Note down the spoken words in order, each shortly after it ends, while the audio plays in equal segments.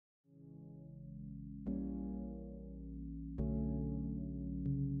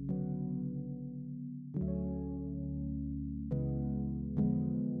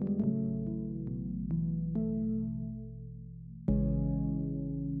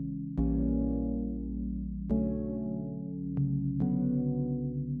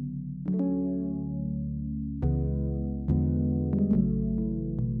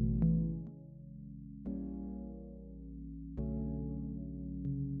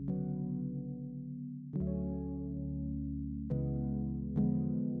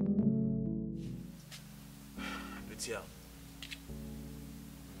inshuti yawe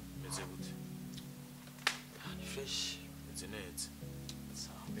meze gute fresh meze neza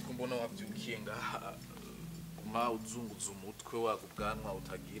niko mbona wavyukiye ngaha kuma uzunguza umutwe wago bwanwa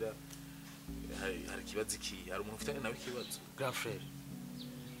utagira hari kibazo iki hari umuntu ufitanye nawe kibazo grand frère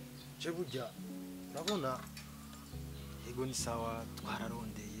je burya urabona yego ni sawa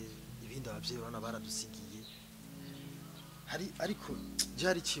twararondeye ibindi abavyeyi urana baradusigiye ariko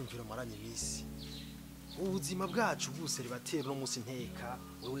byari cyimviro maranye imisi ubuzima bwacu bwose ribatera no musi nteka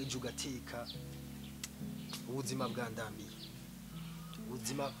wewe ejo ugateka ubuzima bwandambiye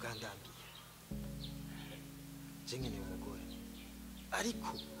jengene umugore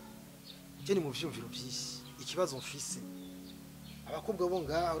ariko je ni mu vyumviro byinshi ikibazo mfise abakobwa bo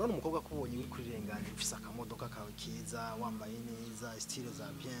ngaho urabona umukobwa kubonye uri kuri rengane ufise akamodoka kawe keza wambaye neza style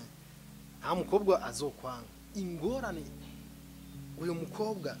za bien nta mukobwa azokwanga ingorane uyu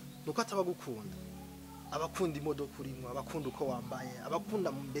mukobwa nuko atabagukunda abakunda imodoka urimo abakunda uko wambaye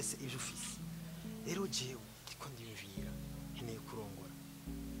abakunda mbese ivyo ufise rero jewe ndiko ndiyumvira nkeneye kurongora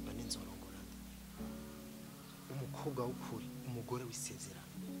none nzorongora umukobwa w'ukuri umugore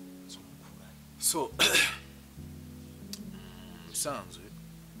w'isezerano nzomukurahe so sanzwe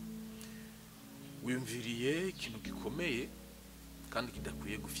wiyumviriye ikintu gikomeye kandi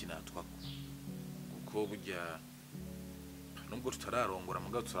kidakwiye gufyinatwa kuko burya nubwo tutararongora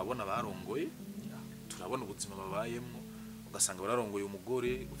mugabo turabona barongoye turabona ubuzima babayemo ugasanga bararongoye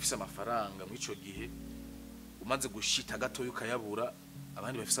umugore ufise amafaranga mu ico gihe umaze gushita gato yukayabura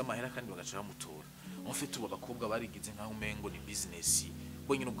abandi bafise amahera kandi bagaca bamutora mufite ubu abakobwa barigize nkaho umengo ni business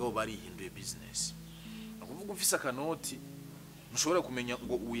bonyine ubwo barihinduye business ukuvuga ufise akanoti mushobora kumenya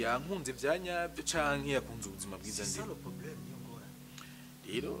ngo uyankunze vyanyabyo canke yakunze ubuzima bwiza ndi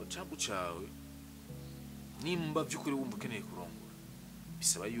rero cambu cawe nimba vyukuri wumva ukeneye kurongora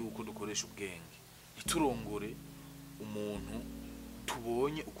bisaba yuko dukoresha ubwenge ntiturongore umuntu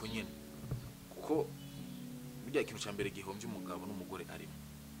tubonye uko nyene kuko burya ikintu ca mbere gihomvye umugabo n'umugore arimo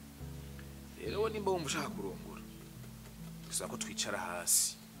rero nimba wumva ushaka kurongora bisaba ko twicara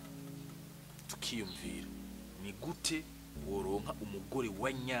hasi tukiyumvira ni gute woronka umugore wa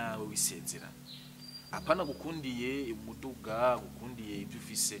nyawe wisezerano apana gukundiye umuduga gukundiye ibyo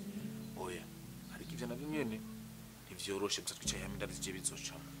ufise oya hari ivyo navyo nyene ntivyoroshe gusa twicaye hamwe ndavije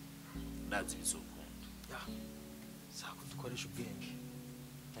bizoca ndazi bizokunda ya sako dukoresha ubwenge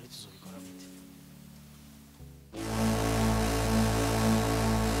ari tuzobikora gute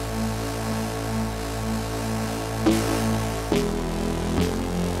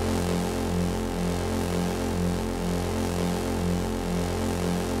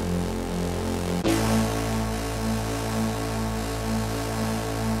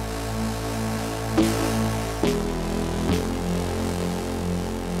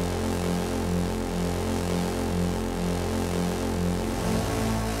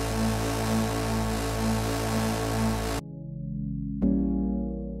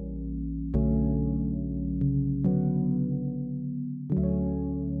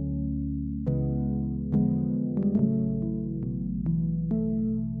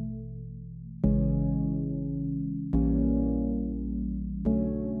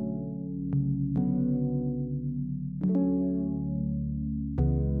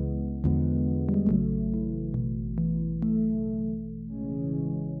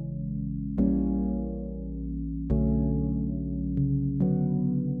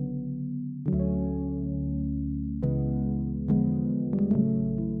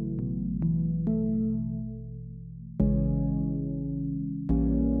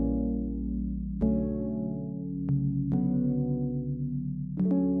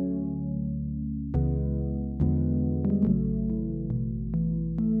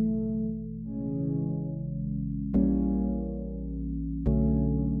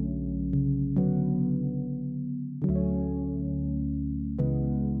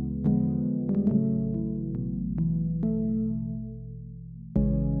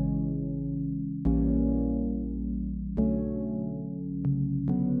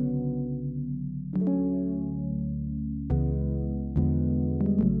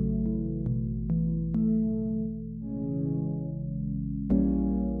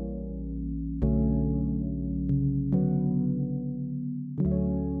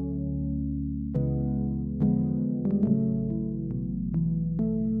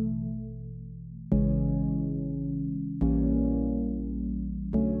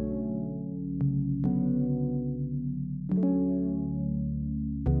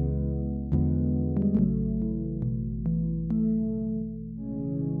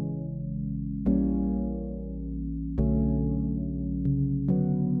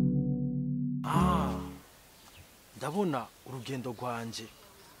ndabona urugendo rwanje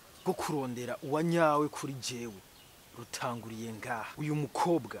rwo kurondera uwanyawe kuri jewe rutanguriye ngaha. Uyu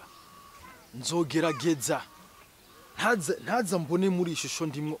mukobwa nzogerageza ntaza mbone muri ishusho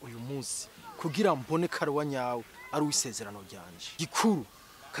ndimwo uyu munsi kugira mbone kare wanyawe ari wisezerano ryanje. Gikuru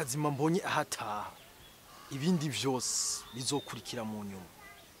kazima mbonye ahataha, ibindi vyose bizokurikira mu nyuma.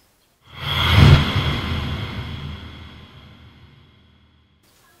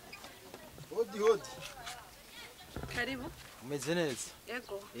 Hodi hodi. Karibu. Umeze neza?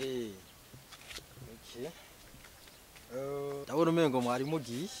 Yego. Okay. Ndabona umengo mwari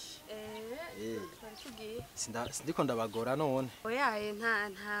mugiye. Twari Sindiko ndabagora none. Oyaye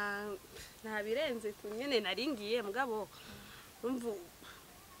nta birenze nyene naringiye mugabo umvu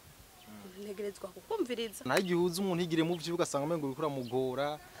ntegerezwa kukumviriza. Naho igihuza umuntu igire mu vyuga sanga umengo bikura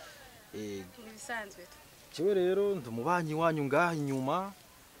mugora. Ibisanzwe. Kiwe rero ndumubanyi wanyu ngaha inyuma.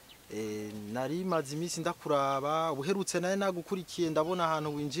 Nari mazi imisi ndakuraba ubuherutse naye nagukurikiye ndabona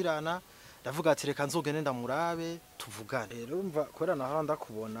ahantu winjirana ndavuga ati reka nzogene ndamurabe tuvugane. Rero umva kwera naho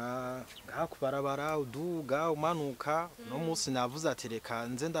ndakubona ngaha kubarabara uduga umanuka no munsi navuze ati reka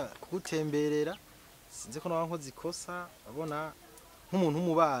nze ndakugutemberera sinze ko naho nkoze ikosa abona nk'umuntu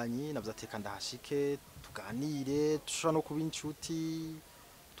umubanyi navuze ati reka ndahashike tuganire tushobora no kuba inshuti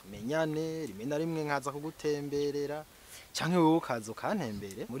tumenyane rimwe na rimwe nkaza kugutemberera canke wewe ukaza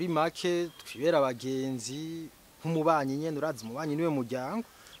ukantembere muri make twibera abagenzi nk'umubanyi nyene urazi umubanyi niwe muryango.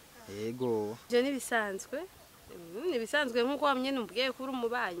 Yego je nibisanzwe nkuko wamye numbwiye kuri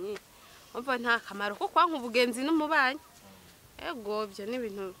umubanyi umva nta kamaro ko kwanka ubugenzi n'umubanyi. Yego byo ni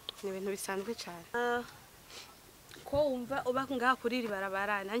ibintu bisanzwe cyane. Ko umva uba ngaha kuri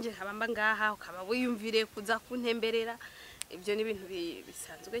barabara nanje nkabamba ngaha ukaba wiyumvire kuza kuntemberera ibyo ni ibintu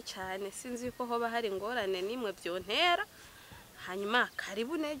bisanzwe cyane sinzi ko hoba hari ngorane nimwe byontera. Hanyuma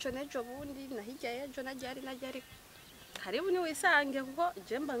karibu nejo bundi nahijya ejo najyari karibu ni wisange kuko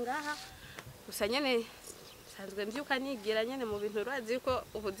jemba ngaha gusa nyene sanzwe mbyuka nigira nyene mu bintu urazi ko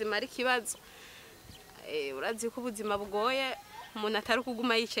ubuzima ari kibazo. Urazi ko ubuzima bugoye umuntu atari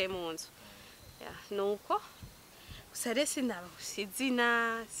kuguma yicaye mu nzu nuko gusa rero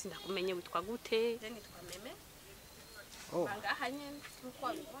sinabusizina sinakumenye witwa gute nitwa Meme. Ngaha nyene nuko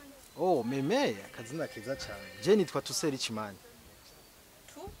wabibonye. Meme akazina keza cyane. Je nitwa Tuseri Chimani.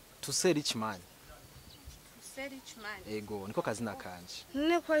 Tuseri Chimani. Ego niko kazina kanje.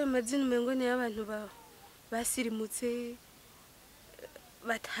 None ko ayo mazina umengo ni abantu basirimutse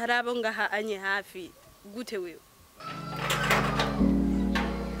batarabo ngaha anye hafi gute wewe?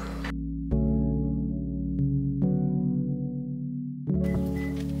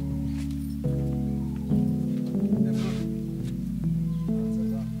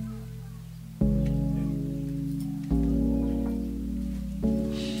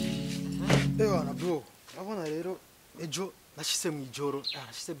 Bro, abona rero ejo nashise mwijoro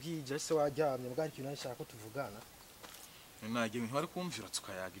nashise bwije se waryamye mbwa ikintu nashaka ko tuvugana. Nage ntwari kumvira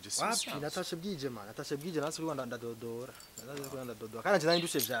tukayagije sisi. Wapi natashe bwije man, natashe bwije nasi Rwanda ndadodora. Kana je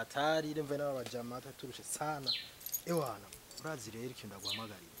ndushe vyatari remve n'abajama turushe sana. Ewana, urazi rero ikintu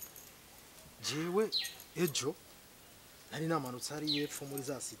ndaguhamagariye. Jewe ejo nari namanutse ari yepfo muri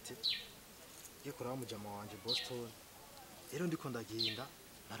za city. Ye kuraba mujama wanje Boston. Rero ndiko ndagenda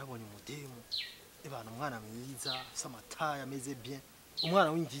narabonye umudemu. Ebana umwana mwiza samataya ameze bien.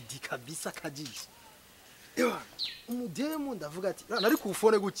 Umwana w'ingidi kabisa kajisha. Ewa umudemu ndavuga ati nari ku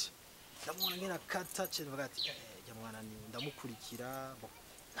phone guki. Ndamubona ngena kata cye ndavuga ati ya mwana ni ndamukurikira.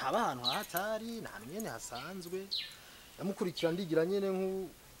 Nta bantu hatari nta nyene hasanzwe. Ndamukurikira ndigira nyene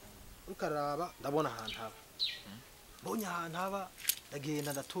ukaraba ndabona ahantu haba. Mbonye ahantu haba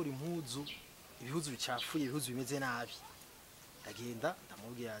ndagenda ndatora impuzu ibihuzu bicafuye ibihuzu bimeze nabi. Ndagenda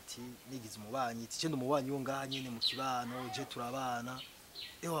ndamubwira ati nigize umubanyi ati cyo umubanyi wo ngaha nyene mu kibano je turabana.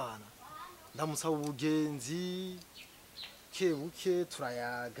 Ewana ndamusaba ubugenzi kebuke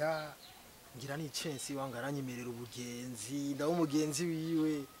turayaga ngira ni chance wangaranyemerera ubugenzi ndawo umugenzi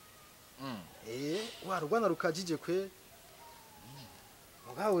wiwe. Warugwana rukajije kwe.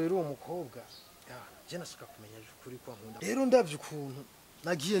 Mugawe rero uwo mukobwa je nashaka kumenya ukuri kwa nkunda. Rero ndavye ukuntu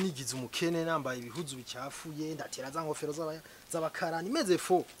nagiye nigize umukene nambaye ibihuzu bicafuye ndatera za ngofero z'abakarani meze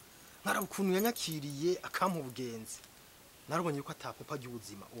fo nkarabukuntu yanyakiriye akampa ubugenzi. Narabonye ko atapopa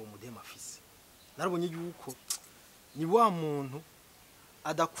y'ubuzima uwo mudema afise. Narabonye yuko ni wa muntu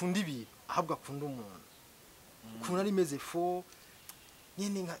adakunda ibintu ahabwa akunda umuntu. Ukuntu ari meze fo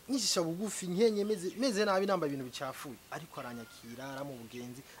nyene nka nyishisha bugufi nkenye meze nabi namba ibintu bicafuye ariko aranyakira aramu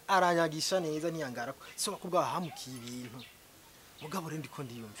bugenzi aranyagisha neza ntiyangara so bakubwa hamukiye ibintu. Mugabo rero ndiko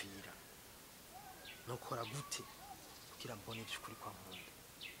ndiyumvira nokora gute kugira mbone byukuri kwa nkunda.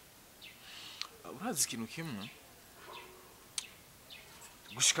 Urazi ikintu kimwe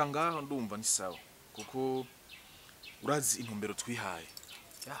gushika ngaho ndumva ni sawa kuko urazi intumbero twihaye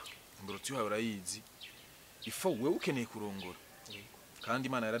intumbero twihaye urayizi ifo wewe ukeneye kurongora kandi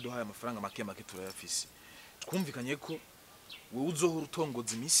Imana yaraduhaye amafaranga make make turayafise twumvikanye ko wewe uzohora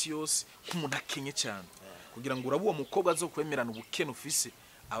utongoza imisi yose k'umuntu akenye cyane kugira ngo urabuwa mukobwa azokwemerana ubukene ufise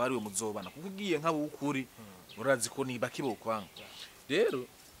abari we muzobana kuko ugiye nk'abo ukuri urazi ko niba kibokwanga rero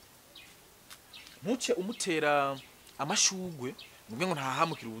ntuce umutera amashugwe ngumwe ngo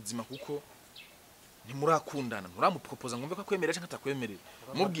ntahamukira ubuzima kuko ntimurakundana nturamupropoza ngumve ko akwemerera cyangwa atakwemerera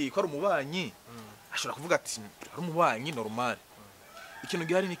mubwiye ko ari umubanyi ashobora kuvuga ati ari umubanyi normal ikintu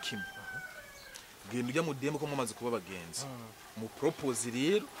gihari ni kimwe genda ujya mu demo ko mumaze kuba bagenzi mu propose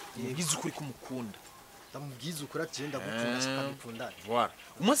rero mugize ukuri kumukunda ndamubwiza ukuri ati ndagukunda sikabikundana voilà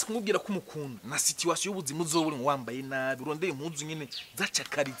umunsi kumubwira ko umukunda na situation y'ubuzima uzobura ngo wambaye nabi urondeye impuzu nyine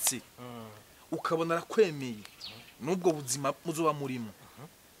zacakaritse ukabona arakwemeye nubwo buzima muzoba murimo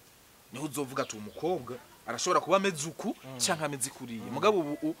niho uzovuga ati umukobwa arashobora kuba ameze uku cyangwa ameze kuriye mugabo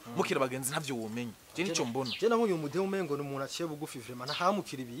ubu mukira bagenzi ntavyo womenye je nico mbona je nabonye umudeho umengo ni umuntu aciye bugufi vraiment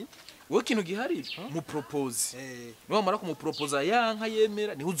ntahamukira ibi wowe kintu gihari mu propose niba mara kumupropose yanka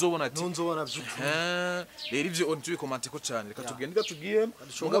yemera niho uzobona ati nzobona by'ukuri rero ivyo on tubi comment ko cyane reka tugende gatugiye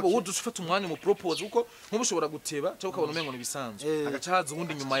mugabo wo dufata umwanya mu propose uko nkubushobora guteba cyangwa ukabona umengo nibisanzwe agaca haza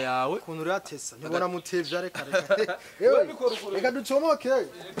ubundi nyuma yawe kuntu ratesa ntibona mutevya reka reka ducomoke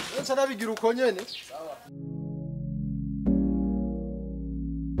nca nabigira uko nyene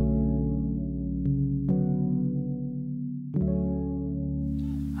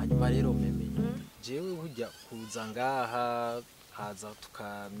rero meme jewe burya kuza ngaha haza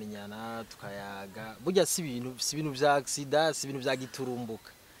tukamenyana tukayaga burya si ibintu vya accident si ibintu vya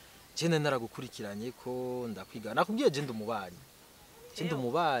giturumbuka je naragukurikiranye ko ndakwiga nakubwiye je ndumubanyi je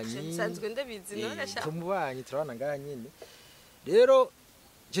ndumubanyi nsanzwe ndabizi none sha ndumubanyi turabana ngaha nyene rero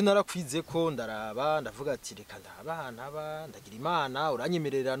je narakwize ko ndaraba ndavuga ati reka ndabana aba ndagira Imana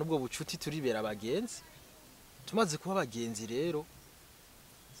uranyemerera nubwo bucuti turibera abagenzi tumaze kuba abagenzi rero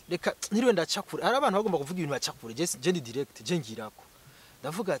reka niriwe ndacakura hari abantu bagomba kuvuga ibintu bacakura je ndi direct je ngirako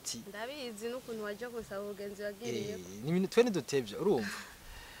ndavuga ati ndabizi n'ukuntu waje gusaba ubugenzi wagiriye ni ibintu twene dutevye urumva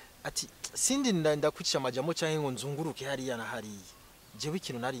ati sindi ndakwicisha amajamo canke ngo nzunguruke hariya na hariya jewe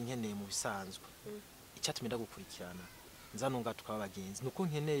ikintu nari nkeneye mu bisanzwe icyatumye ndagukurikirana nzanunga tukaba abagenzi nuko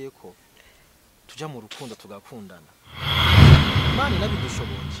nkeneye ko tuja mu rukundo tugakundana Imana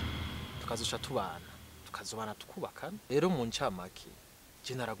nabidushoboje tukazosha tubana tukazobana tukubakana rero mu ncamake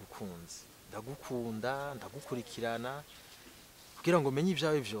je naragukunze ndagukunda ndagukurikirana kugira ngo menye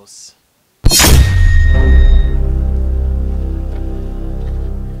ibyawe byose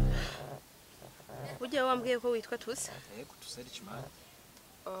ujye wambwiye ko witwa Tusa yego Tusa Richman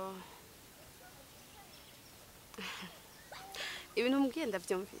ibintu mbwiye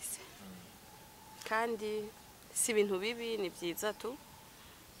ndavyumvise kandi si ibintu bibi ni byiza tu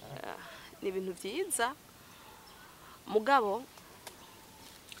ni ibintu byiza mugabo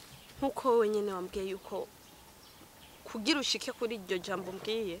nkuko wenyene wambwiye yuko kugira ushike kuri iryo jambo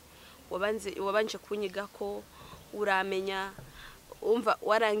mbwiye wabanje kunyiga ko uramenya umva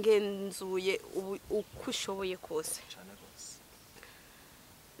warangenzuye uko ushoboye kose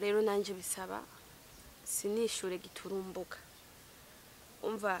rero nanje bisaba sinishure giturumbuka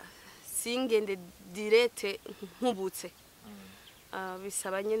umva singende direte nkubutse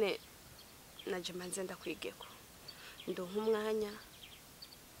bisaba nyene naje manze ndakwigeko ndo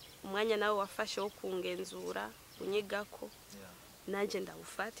umwanya nawe wafashe wo kungenzura unyigako nanje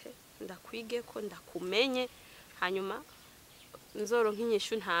ndawufate ndakwigeko ndakumenye hanyuma nzoro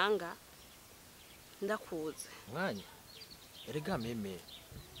nk'inyishu ntanga ndakuze mwanya erega meme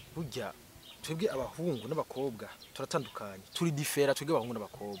burya twebwe abahungu n'abakobwa turatandukanye turi differa twebwe abahungu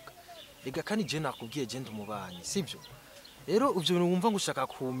n'abakobwa rega kandi je nakubwiye je ndumubanyi sivyo rero ivyo bintu wumva ngo ushaka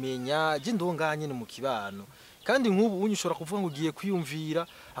kumenya je ndonganye mu kibano kandi nk'ubu unyushora kuvuga ngo ugiye kwiyumvira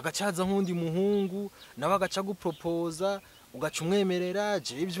agacaza nk'undi muhungu nawe agaca gupropoza ugaca umwemerera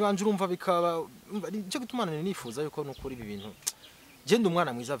je ibyo banje urumva bikaba cyo gutumana nifuza yuko nukuri ibi bintu je ndi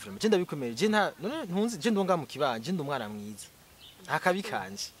umwana mwiza vraiment je ndabikwemerera je none ntunzi je ndonga mu kibanje ndi umwana mwiza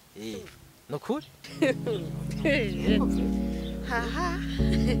akabikanje nukuri haha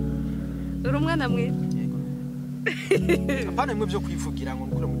uri umwana mwiza apana mwe byo kwivugira ngo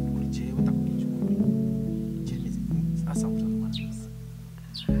nukuri muri jewe ndakubije ukuri je meze asa umwana mwiza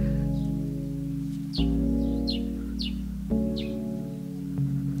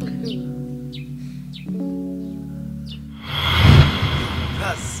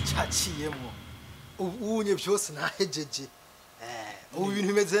caciyemo ubunye byose nahejeje ubu bintu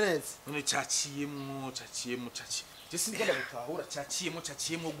bimeze neza none caciyemo je sinigenda gutahura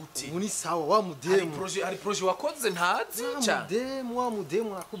cyaciyemo gute ubu ni sawa wa mudemu hari projet wakoze ntazi cyane wa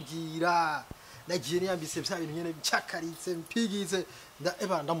mudemu nakubwira nagiye niyambise bya bintu nyene bicakaritse mpigize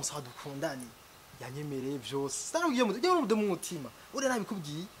ndamusaba dukundani yanyemereye byose sinabwiye mudemu mutima ure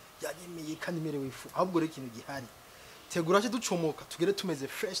nabikubwiye yanyemeye kandi merewe ifu ahubwo rero ikintu gihari tegura cyo ducomoka tugere tumeze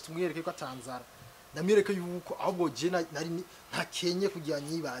fresh tumwereke ko atanzara ndamwereke yuko ahubwo je nari ntakenye kugira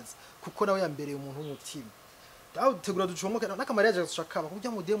nyibaza kuko nawe yambereye umuntu w'umutima dawo tegura ducomoka nakamariya aje gushaka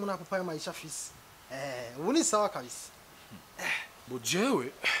kugira mudemu na papa yamayisha fisi ubu ni sawa kabisa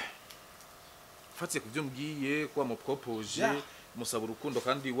bojewe fatiye kuvyo mbwiye kwa mu propose musaba urukundo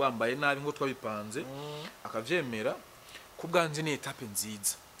kandi wambaye nabi ngo twabipanze akavyemera kubganje ni etape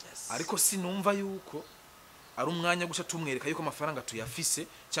nziza ariko sinumva yuko ari umwanya gusha tumwereka yuko amafaranga tuyafise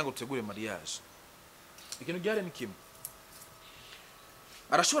cyangwa tutegure mariage ikintu gyare ni kimwe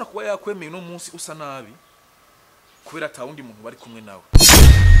arashobora kuba yakwemeye no munsi usa nabi kubera atawundi muntu bari kumwe nawe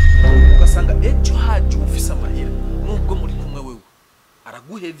ugasanga ejo haje ufise amahera nubwo muri kumwe wewe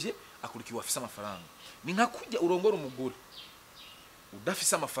araguhevye akurikiye wafise amafaranga ni nka kujya urongora umugore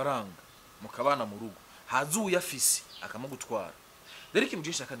udafise amafaranga mukabana mu rugo hazu uyafise akamugutwara rero ikintu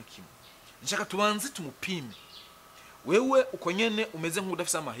je shaka ni kimwe nshaka tubanze tumupime wewe uko nyene umeze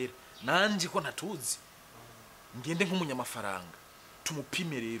nk'udafise amahera nanje ko ntatuzi ngende nk'umunyamafaranga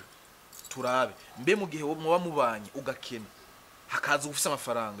tumupime rero turabe mbe mu gihe muba mubanye ugakena hakaza ufise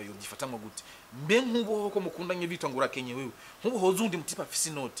amafaranga yo gifatamwe gute mbe nk'ubo ko mukundanye bitwa ngo urakenye wewe nk'ubo hoza undi mutipa afise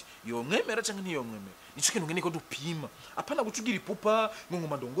inoti yo mwemera canke ntiyo mwemera nico kintu ngene ko dupima apana gucugira ipupa ngo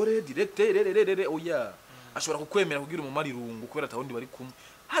mandongore directeur oya ashobora kukwemera kugira umumari rungu kubera atawundi bari kumwe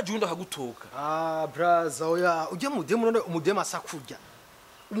haje undi akagutoka braza oya ujya mudemu none umudemu asakurya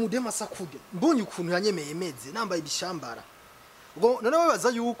mbonye ukuntu yanyemeye meze nambaye ibishambara ubwo none babaza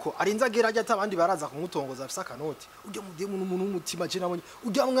yuko arinza gerajya atabandi baraza kumutongoza afisa kanoti ujya mudemu n'umuntu w'umutima je nabonye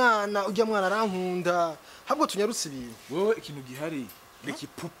ujya mwana arankunda habwo tunyarutse ibintu wowe ikintu gihari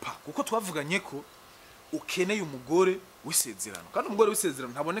lekipupa kuko twavuganye ko ukeneye umugore wisezerano kandi umugore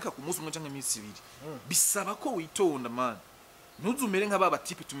wisezerano ntaboneka ku munsi umwe canke iminsi ibiri bisaba ko witonda man ntuzumere nk'ababa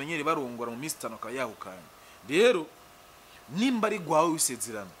tipe tumenyere barongora mu minsi 5 akayahukanye rero nimba ari gwawe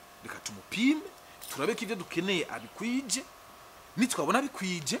wisezerano reka tumupime turabe ko ivyo dukeneye abikwije nitwabona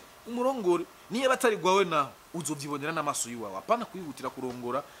bikwije umurongore niye batari gwawe naho uzovyibonera n'amaso yiwawe apana kwihutira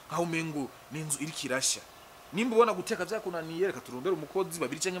kurongora nkaho mengo n'inzu iri kirasha nimba ubona guteka vyakunaniye reka turondera umukozi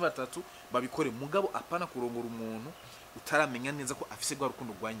babiri canke batatu babikore mugabo apana kurongora umuntu utaramenya neza ko afise gwa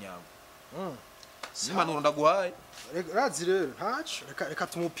rukundo rwanyawe Simana ndaguhaye razi rero ntaco reka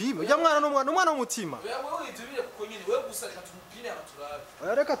tumupime ujya mwana n'umwana w'umutima wewe itubire kuko nyine wewe gusa reka tumupime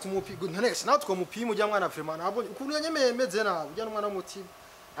abaturabe reka tumupige ntanese nawe twamupime ujya mwana vraiment nabonye ukuntu yanyemeye meze nawe ujya n'umwana w'umutima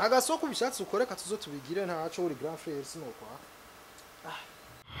agasoko bishatse ukoreka tuzo tubigire ntaco uri grand frère sinokwa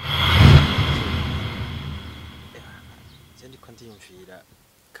ndiko ndiyumvira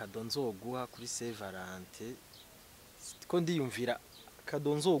kado nzoguha kuri Saint Valentin ko ndiyumvira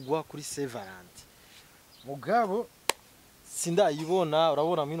kado nzoguha kuri Saint Valentin mugabo sindayibona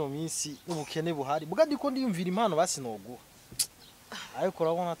urabona mino minsi n'ubukene buhari muga ndiko ndiyumvira impano basinoguha ariko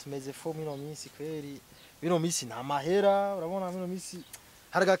urabona tumeze fo mino minsi kweri mino minsi nta mahera urabona mino minsi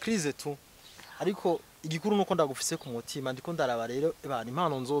haraga crise tu ariko igikuru nuko ndagufise ku mutima ndiko ndaraba rero ebana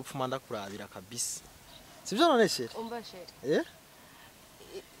impano nzopfuma ndakurabira kabisa sivyo none shere umva shere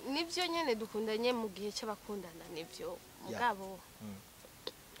nivyo nyene dukundanye mu gihe cy'abakundana nivyo mugabo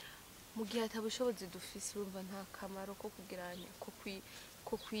mu gihe atabushobozi dufise urumva nta kamaro ko kugiranya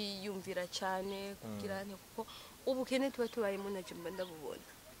ko kwiyumvira cyane kugiranya kuko ubukene tuba tubayemo naje mba ndabubona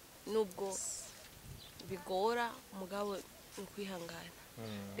nubwo bigora mugabo ukwihangana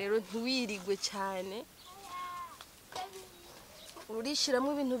rero ntiwirigwe cyane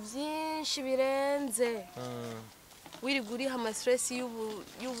urishiramo ibintu byinshi birenze wirigwa uriha amastress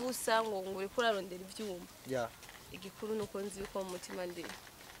y'ubusa ngo uri kurarondera ibyuma igikuru nuko nzi yuko mu mutima ndi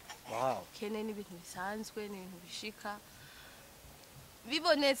kene n'ibintu bisanzwe n'ibintu bishika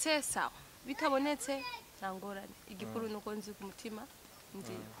bibonetse sawa bitabonetse nangorane igikuru nuko nzi ku mutima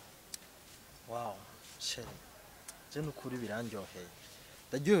ndi shere je nukuri birandyoheye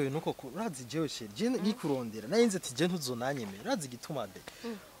ndajyohewe nuko urazi jewe shere je ngikurondera nayenze ati je ntuzonanyemera urazi gituma de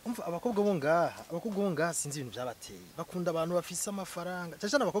umva abakobwa bo ngaha sinzi ibintu byabateye bakunda abantu bafise amafaranga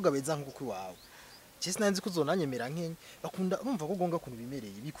cyane abakobwa beza nk'uko wawe je sinanzi kuzonanyemera nkenye bakunda umva ko gonga kuntu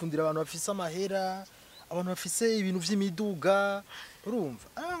bimereye bikundira abantu bafise amahera abantu bafise ibintu vy'imiduga urumva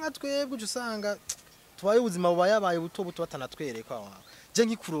nka twebwe usanga tubaye ubuzima bubaye buto buto batanatwereka wawe je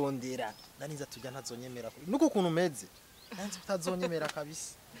ngikurondera naniza tujya ntazonyemera nuko kuntu meze nanzi utazonyemera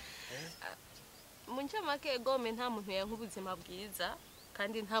kabisa Muncamake gome nta muntu yanka ubuzima bwiza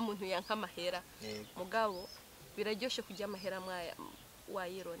kandi nta muntu yanka amahera. Mugabo biraryoshe kujya amahera mwaya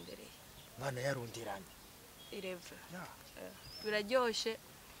wayirondereye. Mwana yaronderanye. Ireve. Biraryoshe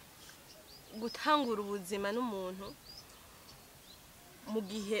gutangura ubuzima n'umuntu mu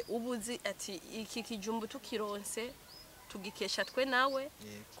gihe ubuzi ati iki kijumbu tukironse tugikesha twe nawe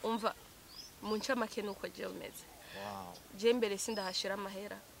umva muncamake nuko je umeze. Je mbere sindahashira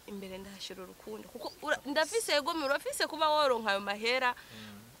amahera imbere ndahashira urukundo kuko ndafise ego urafise kuba woronka ayo mahera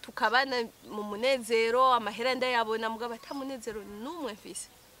tukabana mu munezero amahera ndayabona mugabo atamunezero numwe mfise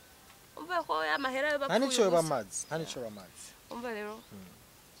umva ko ya mahera yo bapfuye ntanico bamazi umva rero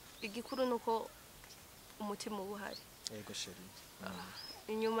igikuru nuko umutima ubuhari yego sheri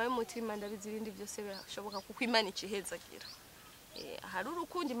inyuma y'umutima ndabizi ibindi byose birashoboka kuko Imana ikihezagira hari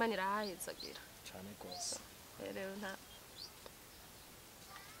urukundo Imana irahahezagira cyane gose rero nta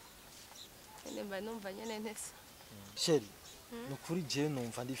nemba numva nyene ntese sheri nukuri je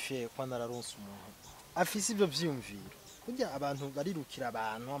numva ndi fier kwa nararonse umuntu afise ibyo vyumviro kujya abantu barirukira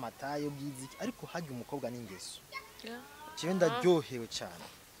abantu amatayo bwizi ariko hajya umukobwa n'ingeso jewe ndaryohewe cyane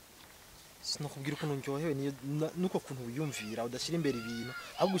sinokubwira ukuntu ndyohewe nuko kuntu wiyumvira udashira imbere ibintu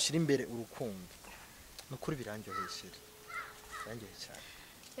ahubwo ushira imbere urukundo nukuri birandyoheye sheri birandyoheye cyane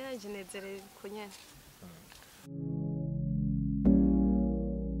yaje nezereye kunyene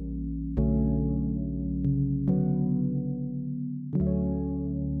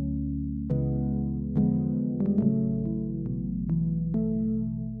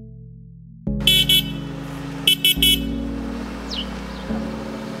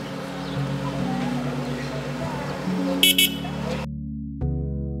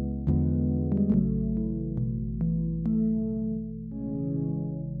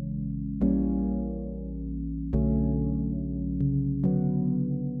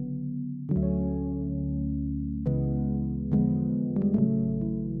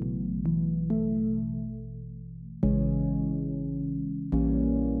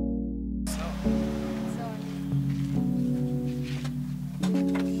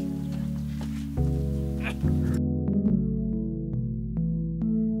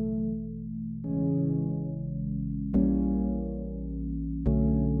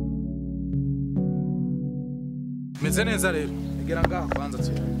Meze neza rero egera ngaha kwanza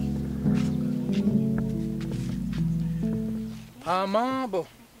cyane bo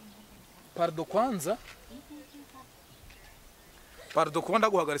pardo kwanza pardo kuba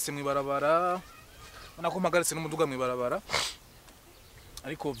ndaguhagaritse mwibarabara nako mpagaritse n'umuduga mwibarabara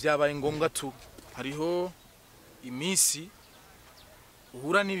ariko byabaye ngombwa tu hariho imisi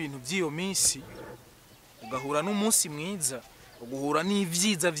uhura n'ibintu by'iyo misi ugahura n'umunsi mwiza uguhura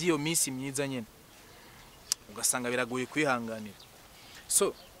n'ivyiza by'iyo misi myiza nyene ugasanga biragoye kwihanganira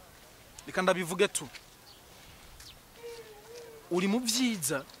so reka ndabivuge tu uri mu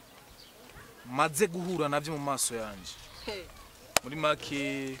byiza maze guhura navyo mu maso yanje muri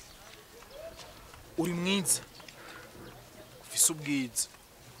make uri mwiza ufise ubwiza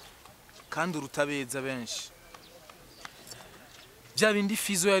kandi urutabeza benshi bya bindi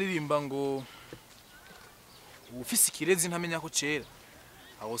Fizo yaririmba ngo ufise ikirezi ntamenya ko cera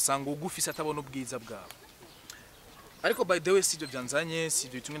aho usanga ugufise atabona ubwiza bwawe ariko by the way sivyo byanzanye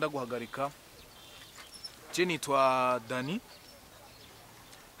sivyo bitumwe ndaguhagarika je nitwa Dani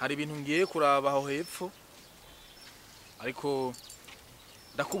hari ibintu ngiye kuraba aho hepfo ariko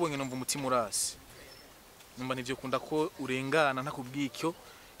ndakubonye numva umutima urasi numva nivyo kunda ko urengana ntakubwikyo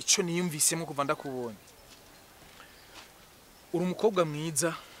ico niyumvisemo kuva ndakubonye uri umukobwa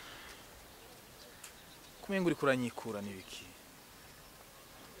mwiza kumenga uri kuranyikura nibiki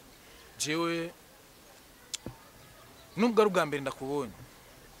jewe nubwo ari ubwa mbere ndakubonye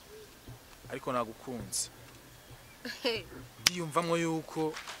ariko nagukunze ndiyumvamwo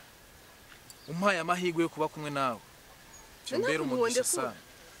yuko umpaye amahirwe yo kuba kumwe nawe cyo mbere umugisha sana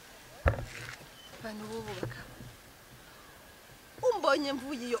bantu bubaka umbonye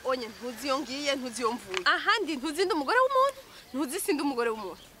mvuye iyo onye ntuzi yo ngiye ntuzi yo mvuye ahandi ntuzi ndi umugore w'umuntu ntuzi sindi umugore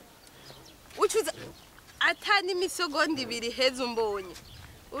w'umuntu ucuza atani imisogondi ibiri heza umbonye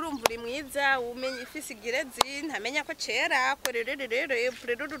urumva uri mwiza umenye ifisi girezi ntamenya ko cera ko rerererere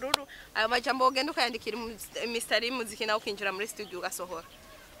ayo majambo ugenda ukayandikira Mr. Muziki nawe ukinjira muri studio ugasohora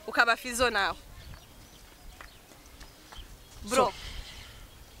ukaba Fizo nawe bro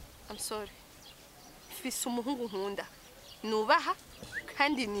I'm sorry fisi umuhungu nkunda nubaha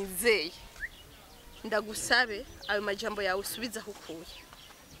kandi nizeye ndagusabe ayo majambo yawe usubiza aho ukuye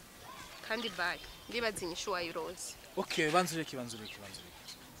kandi bye ndibaza inyishu wayiroze okay banzureke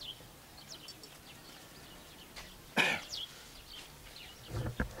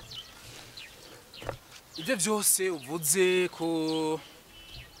ibyo byose uvuze ko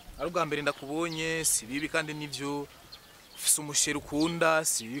ari ubwa mbere ndakubonye si bibi kandi nivyo ufise umusheri ukunda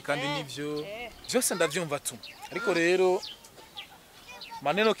si bibi kandi nivyo byose ndavyumva tu ariko rero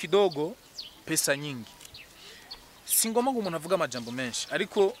maneno kidogo pesa nyingi singoma ngo umuntu avuga amajambo menshi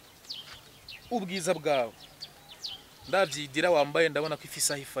ariko ubwiza bwawe ndavyidira wambaye ndabona ko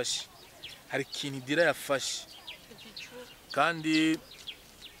ifisa hifashe hari ikintu idira yafashe kandi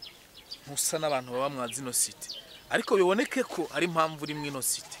ntusa n'abantu baba mwazino city ariko biboneke ko ari impamvu uri mwino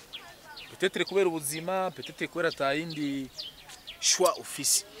city peut-être kubera ubuzima peut-être kubera tayindi choix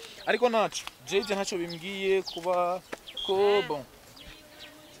office ariko naco jeje ntaco bimbwiye kuba ko bon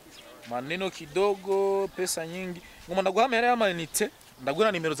maneno kidogo pesa nyingi ngoma ndaguhamera y'amanite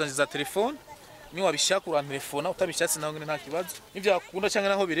ndagura nimero zanje za telefone ni wabishaka uran telefone utabishatse naho ngene nta kibazo nivyakunda cyangwa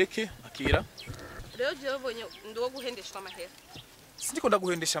naho bireke akira rero je ubonye ndo guhendeshwa amahera sindiko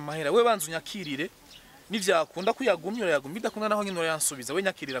ndaguhendesha amahera we banzu nyakirire nivyakunda kuyagumya urayagumya bidakunda naho ngene urayansubiza we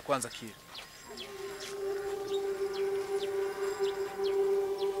nyakirira kwanza akira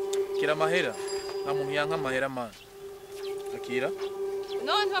kira amahera nta muntu yanka amahera man akira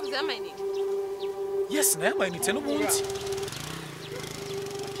no ntibavuze amayinite yes nayo amayinite n'ubundi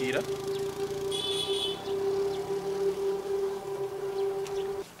akira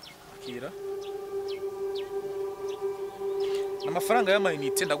akira amafaranga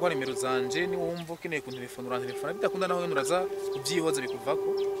y'amayinite ndaguha nimero zanje ni wumva ukeneye ku telefone uran telefone bidakunda naho ngene uraza kubyihoza bikuvako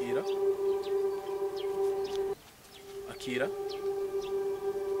akira akira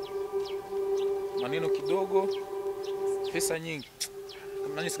maneno kidogo pesa nyingi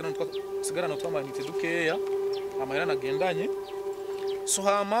nani sigara no twama nite dukeya amahera nagendanye so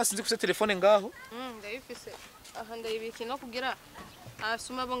hama sinzi kuse telefone ngaho ndayifise aha ndayibiki no kugira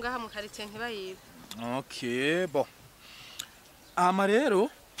asuma bo ngaha mu quartier ntibayibe okay bon ama rero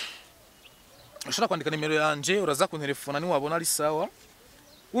ushaka kwandika nimero yanje uraza ku telefone ni wabona ari sawa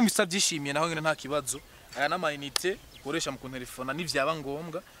wumvisa byishimiye naho ngene nta kibazo aya n'amayinite ukoresha mu ku telefone ni vyaba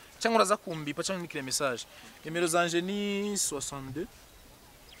ngombwa cyangwa uraza kumbipa cyangwa nikire message nimero zanje ni 62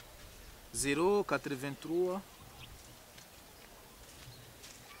 083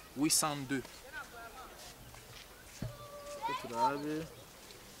 802 turabe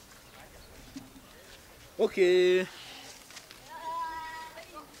okay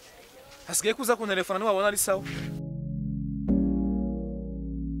hasigaye kuza ku telefone ni wabona ari sawa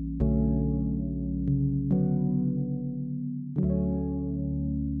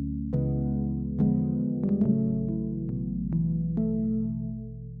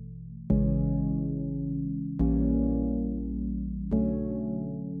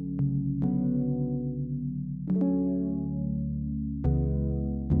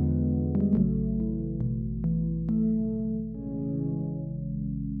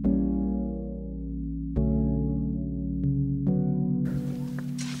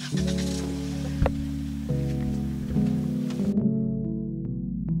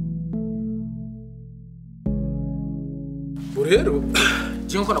rero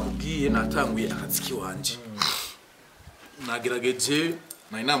jingo ko nakubwiye natanguye akaziki wanje nagerageje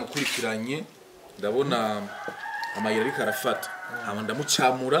nari namukurikiranye ndabona amayira ariko arafata hama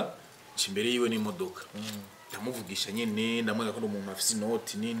ndamucamura cimbere yiwe n'imodoka ndamuvugisha nyene ndamwega ko umuntu afise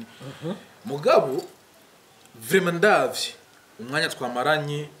inoti nini mugabo vraiment ndavye umwanya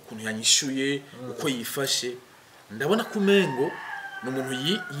twamaranye kuntu yanyishuye uko yifashe ndabona kumengo n'umuntu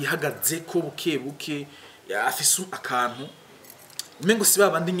yihagaze ko buke buke afise akantu mengo siba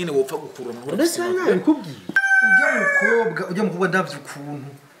bandi nyene wopfa gukurura mu ndetse nkubwiye ujya mukobwa ndavye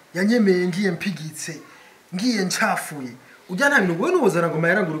ukuntu yanyemeye ngiye mpigitse ngiye ncafuye ujya nta bintu wowe nubozana ngo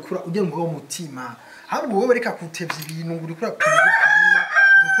mayara ngo urikura ujye ngo umutima ahubwo wowe reka kutevya ibintu ngo urikura kwima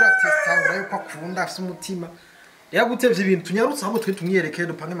urikura testangura yuko akunda afise umutima yagutevye ibintu tunyarutse ahubwo twe tumwiyereke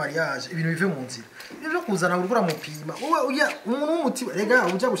dupange mariage ibintu bive mu nzira byo kuzana ngo urikura mupima wowe ujya umuntu w'umutima rega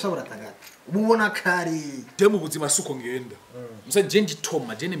ujya gushabura tagata ubona kare de mu buzima suko ngenda musa jendi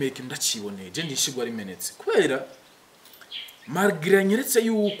toma jene meke ndacibone jendi shigwa rimenetse kubera malgré nyeretse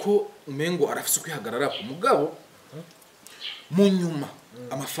yuko umengo arafise kwihagarara ku mugabo mu nyuma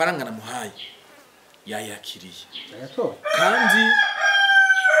amafaranga namuhaye yayakiriye kandi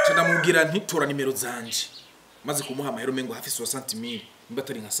cyandamubwira nti tora nimero zanje maze kumuha amahero mengo hafi 60,000 nimba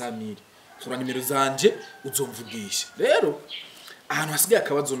atari nka 100,000 tora nimero zanje uzomvugisha rero ahantu hasigaye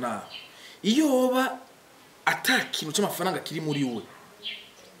akabazo naho iyo oba atakintu cy'amafaranga kiri muri we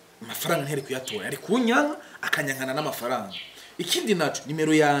amafaranga ntiyari kuyatora ari kunyanka akanyankana n'amafaranga ikindi naco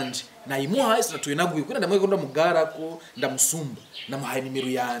nimero yanje nayimuhaye sinatuye naguye kuko ndamwe ko ndamugara ko ndamusumba namuhaye nimero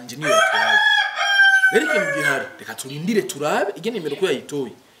yanje niyo yatwaye rero ikintu gihari reka turindire turabe ige nimero ko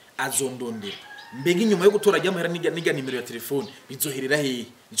yayitoye azondondera mbega inyuma yo gutora ry'amahera nijya nimero ya telefone bizoherera hehe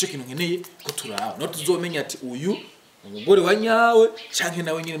nico kintu nkeneye ko turaba no tuzomenya ati uyu umugore wa nyawe canke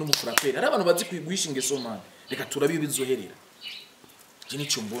nawe nyene n'umufuraperi ari abantu bazi kwiguhisha ingeso man reka turabiyo bizoherera je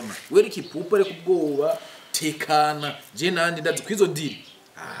nico mbona weri kipupa ari kubwoba tekana je nandi ndazi kwizo diri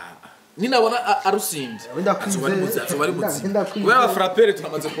ninabona arusimbi azobari muzi kubera abafuraperi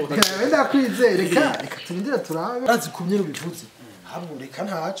turamaze kubona wenda kwizere reka turindira turabe azi kumye rubivuze hamwe reka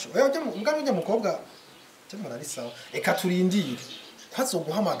ntaco wewe mbwa n'ujya mukobwa cyamara ari sawa reka turindire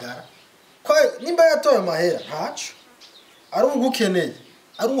kwazoguhamagara kwa nimba yatoye amahera ntaco ari ugukeneye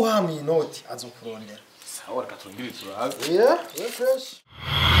ari uhamwe inoti azokurondera sawa reka turindire turabe we fresh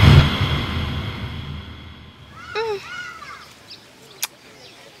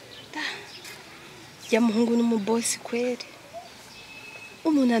ya muhungu n'umubosi kweri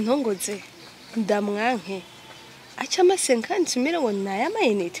umuntu antongoze ndamwanke acha amasenkansi mirongo naya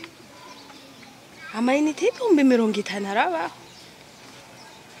amayinite y'ibihumbi 50 arabaho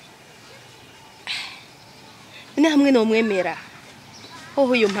ni hamwe no mwemera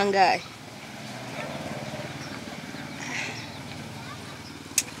hoho yo mpangaye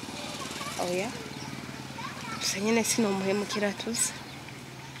oya usanyene sinomuhemukira tuza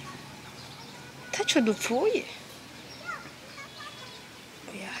tacho dupfuye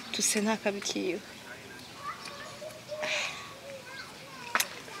oya tuse ntakabikiwe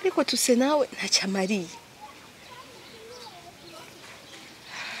ariko tuse nawe ntacamariye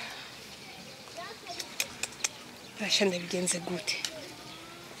basha ndabigenze gute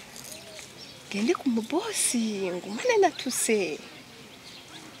gende ku mubosi ngumane na tuse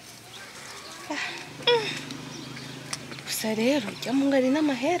gusa rero jya mungari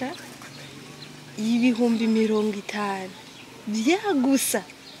n'amahera y'ibihumbi 50 byagusa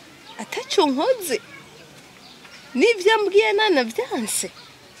ataco nkoze nivyo mbwiye nana byanse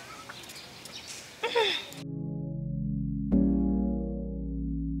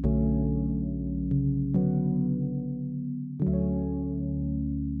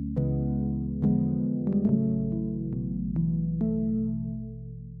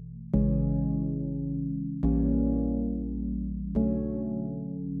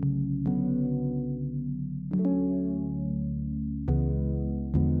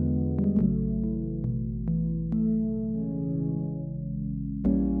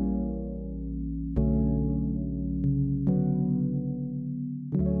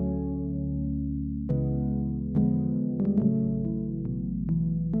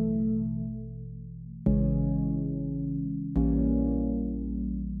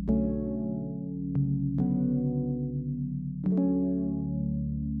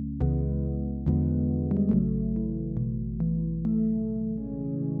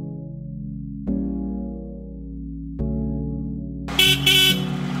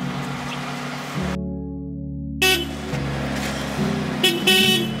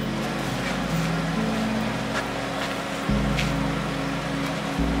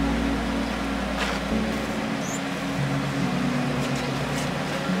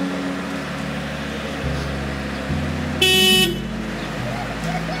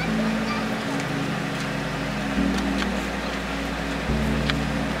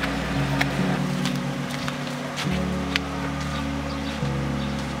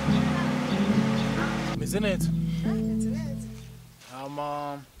neza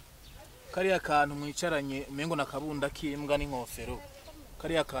ama kariya kantu mwicaranye umengo nakabunda kimbwa n'inkofero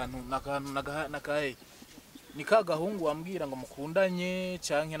kariya kantu nakahe ni ka gahungu wambwira ngo mukundanye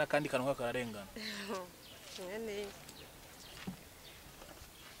canke nakandi kantu kakararengana nyene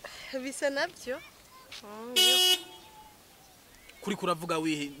bisa nabyo kuri kuravuga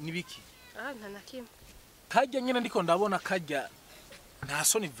wihe nibiki nta nakimwe kajya nyene ndiko ndabona kajya nta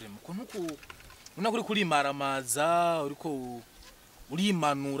soni vraiment kuntu unakuri kuri maramaza uriko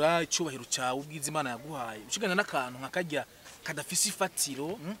urimanura icubahiro cyawe ubwiza Imana yaguhaye uciganya nakantu nkakajya kadafise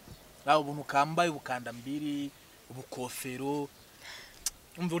ifatiro abo buntu kambaye ubukanda mbiri ubukofero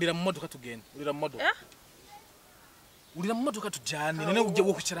umvurira mu modoka tugenda urira mu modoka urira mu modoka tujane none uje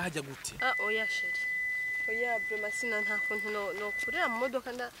wo kwicara hajya gute oya sheri oya brema sina nta kuntu no kurira mu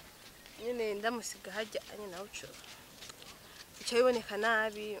modoka nyene ndamusiga hajya anye nawe uco icyo biboneka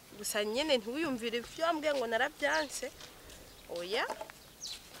nabi gusa nyene ntiwiyumvire ivyo ambwiye ngo narabyanse oya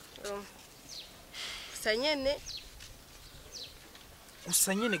gusa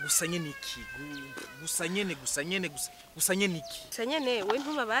nyene iki gusa nyene iki gusa nyene we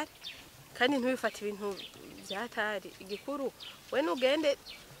ntubabare kandi ntubifate ibintu byatari igikuru we nugende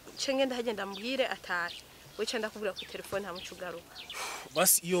cenge ndahagenda mbwire atari wecha ndakubwira ku telefone hamucu garuka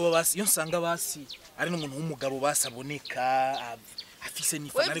basi iyo nsanga basi ari n'umuntu w'umugabo basaboneka afise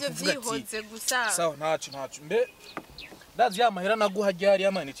nifana ari kuvuga ati vyihoze gusa sawa ntacu mbe ndazi ya mahera naguha ryari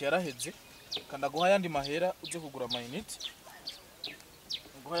ya mayinite yaraheze kandi aguha yandi mahera uje kugura mayinite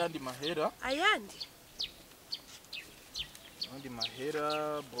nguha yandi mahera ayandi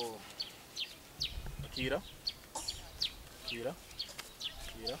bo kira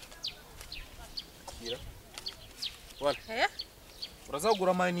wala uraza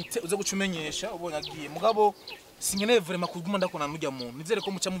kugura mayinite uze gucumenyesha ubonye agiye mugabo sinkeneye vraiment kuguma ndakona n'ujya muntu nizere ko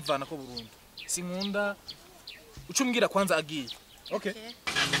muca muvana ko burundu sinkunda ucumbwira kwanza agiye okay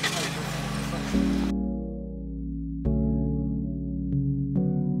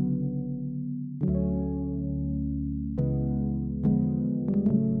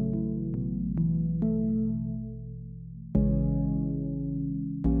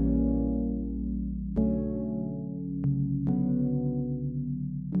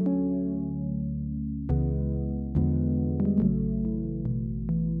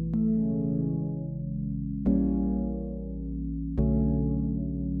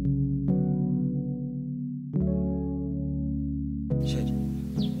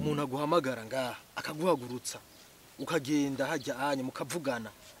guhamagara ngaha akaguhagurutsa ukagenda hajya anya mukavugana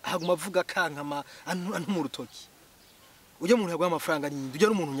ahaguma avuga kankama mu rutoki uje muntu yagwa amafaranga ninde uje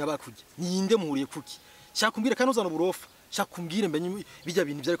n'umuntu nyabakujya ninde muhuriye kuki shakumbire kandi uzana uburofa shakumbire mbenye bijya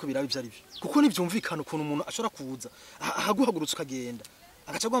bintu byariko birabe byari byo kuko nivyumvikana ukuntu umuntu ashobora kuza ahaguhagurutsa ukagenda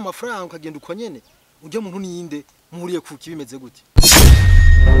agaca gwa amafaranga ukagenda uko nyene uje muntu ninde muhuriye kuki bimeze gute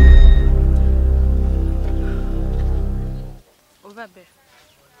ubabe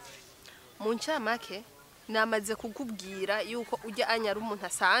Muncha make namaze kukubwira yuko ujya anyara umuntu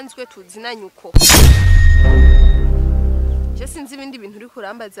asanzwe tuzinanye uko je sinzi ibindi bintu uri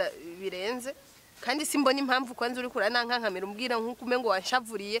kurambaza birenze kandi simbona impamvu kwanza uri kuranankankamira umbwira nkuko umengo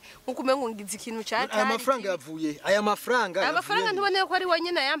wanshavuriye nkuko umengo ngize ikintu cyatari aya mafaranga yavuye aya mafaranga ntiboneye ko ari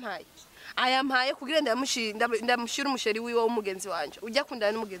wanyine ayampaye kugira ndamushira umusheri wiwe w'umugenzi wanje ujya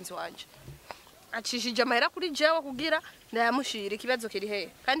kundana n'umugenzi wanje acishije amahera kuri jewe kugira ndayamushira ikibazo kiri he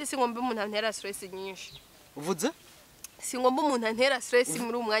kandi singombe umuntu antera stress nyinshi uvuze singombe umuntu antera stress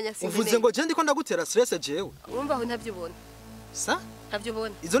muri umwanya sinzi uvuze ngo je ndiko ndagutera stress jewe urumva aho ntavyibona sa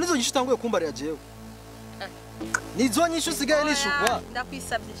ntavyibona izo nizo nyishu tanguye kumbarira jewe nizo nyishu sigaye nishugwa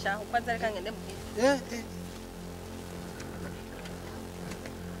ndakwisabye shaho kwanza reka ngende mbwira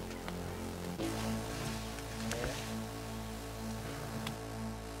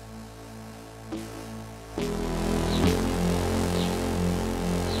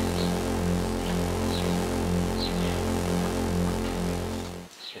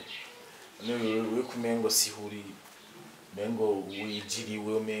we kumengo sihuri mengo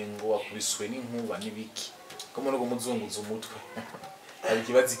wijiriwe mengo wakubiswe n'inkuba nibiki komo no muzunguza umutwe ari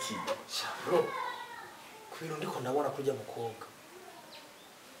kibazi ki bro kubiro ndiko ndabona kujya mukobwa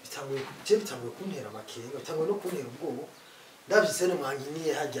bitanguye kuntera amakenga bitanguye no kuntera ubwoba ndavyise ne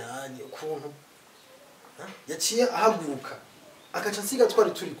mwankiniye hajyanye ukuntu yaciye ahaguruka agaca nsiga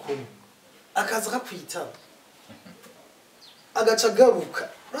twari turi kumwe akaza kakwitaba agaca garuka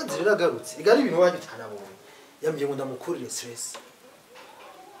uranzira agarutse igari ibintu wanyu tanabonye yambye ngo ndamukurire stress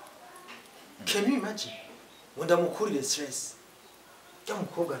can you imagine ngo ndamukurire stress ya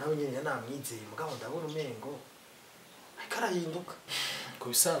mukobwa nawe nyene yanamwizeye mugabo ndabona umengo akarahinduka ko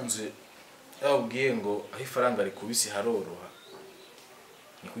bisanzwe yabwiye ngo aho ifaranga rikubisi haroroha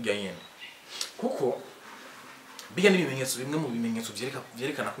ni kujya nyene kuko biga n'ibimenyetso bimwe mu bimenyetso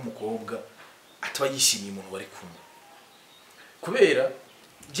byerekana ko umukobwa ataba yishimiye umuntu bari kumwe kubera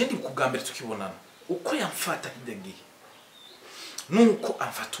je ndi kugambira tukibonana uko yamfata hidegiye nuko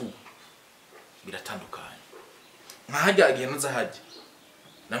amfata ubu biratandukanye nkahajya agenda nzahajya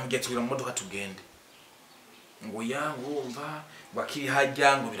namubwiye tubira mu modoka tugende ngo yangumva bakiri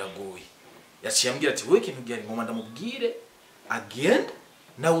hajya ngo biragoye yaciye ambwira ati wewe kintu byari ngoma ndamubwire agenda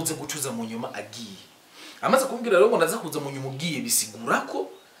nawe uze gucuza mu nyuma agiye amaze kumbwira rero ngo ndaza kuza mu nyuma ugiye bisigura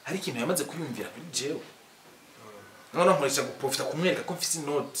ko hari ikintu yamaze kuyumvira kuri jewe none nkoresha guprofita kumwereka ko mfise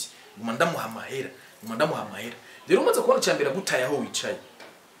note nguma ndamuha amahera rero umaze kubona cyambere gutaye aho wicaye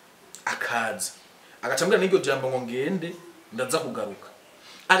akaza agacambira n'iryo jambo ngo ngende ndaza kugaruka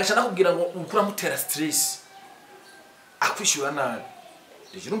agaca nakubwira ngo ukura mutera stress akwishura nabi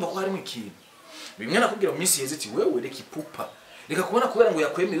rero urumva ko harimo ikintu bimwe nakubwira mu minsi yeze ati wewe reka ipupa reka kubona kubera ngo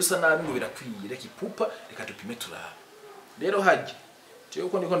yakwemeye usa nabi ngo birakwiye reka ipupa reka dupime turaba rero hajye cyo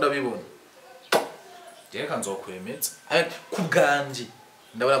uko ndiko ndabibona reka nzokwemeza kubganje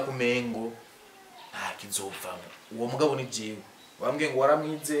ndabara kumengo nta kizovamo uwo mugabo ni jewe wambwiye ngo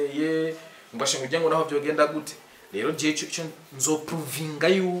waramwizeye mbashe ngo ujyango naho byogenda gute rero je cyo nzoprovinga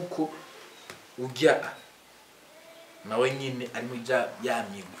yuko ujya nawe nyine ari muri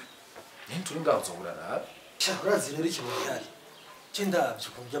yamigwe nyine turi ngaho zoburara urazi rero ikintu gihari je ndavye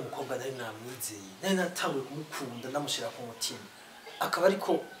ukuntu ujya mukobwa nari namwizeye nari natanguye kumukunda ndamushira ku mutima akaba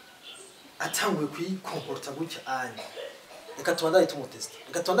ariko atanguye kwikomporta gutya anye reka tubandaye tumutesta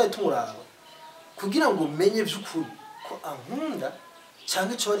reka tubandaye tumuraba kugira ngo menye vy'ukuri ko ankunda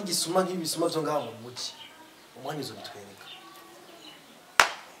cyangwa cyo ari gisuma nk'ibisuma byo ngaho mu muji umwanya uzo bitwereka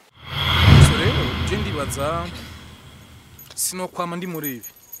so rero je ndibaza sinokwama ndi muri ibi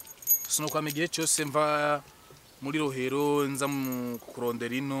sinokwama igihe cyose mva muri rohero nza mu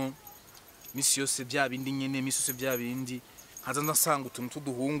kurondera ino misi yose bya bindi nyene misi yose bya bindi haza ndasanga utuntu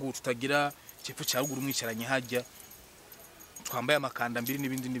tuduhungu tutagira cepfo cya ruguru mwicaranye hajya twambaye amakanda mbiri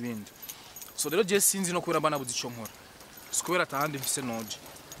n'ibindi so rero je sinzi no kubera bana buzi ico nkora sikubera atahandi mfise noje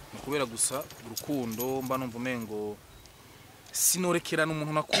kubera gusa urukundo mba numva umengo sinorekerana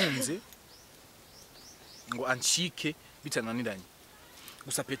umuntu nakunze ngo ancike bitananiranye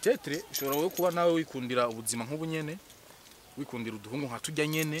gusa peut-être ushobora wowe kuba nawe wikundira ubuzima nk'ubu nyene wikundira uduhungu nka tujya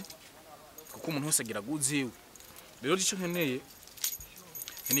nyene kuko umuntu wese agira guziwe rero ico nkeneye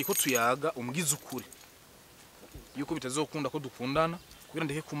ko tuyaga umgize ukuri yuko bitazokunda ko dukundana kugira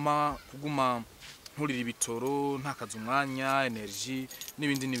ndeke kuguma nturira ibitoro ntakaza umwanya energy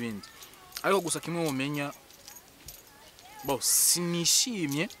n'ibindi ariko gusa kimwe mumenya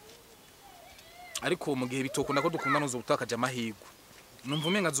sinishimye ariko mu gihe bitokunda ko dukundana uzo butakaje amahirwe numva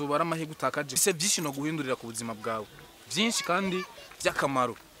umenga azobara amahirwe utakaje ise byinshi no guhindurira ku buzima bwawe byinshi kandi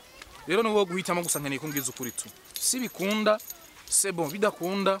by'akamaro rero nuwo guhitamo gusa nkeneye kumbwiza ukuri tu si bikunda c'est bon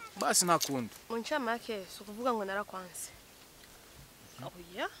bidakunda basi ntakunda mu ncamake so kuvuga ngo narakwanze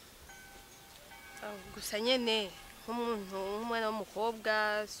oya gusa nyene nk'umuntu umwana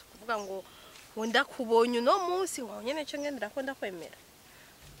w'umukobwa so kuvuga ngo wenda kubonye no munsi ngo nyene cyo ngendera ko ndakwemera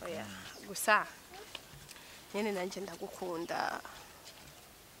oya gusa nyene nanje ndagukunda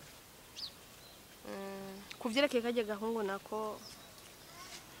kuvyerekeye kaje gahungu nako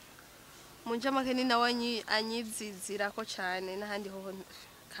munjamake ni nawe anyizizira ko cyane n'ahandi ho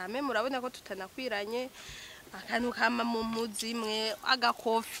kame murabona ko tutanakwiranye akantu kama mu muzimwe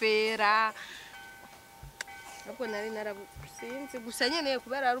agakofera ahubwo nari narabusinzi gusa nyene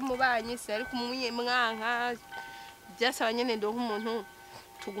kubera ari umubanyi sinari kumwimwanka byasaba nyene ndo nk'umuntu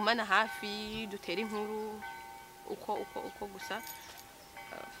tugumana hafi dutera inkuru uko gusa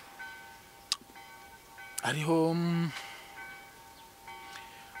ariho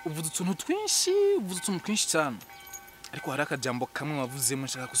uvuze utuntu twinshi cyane ariko hari akajambo kamwe wavuzemo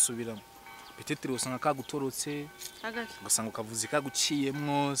nshaka gusubiramo peut-être usanga kagutorotse ugasanga ukavuze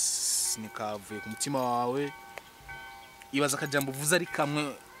kaguciyemwo sinikavuye ku mutima wawe ibaza akajambo uvuze ari kamwe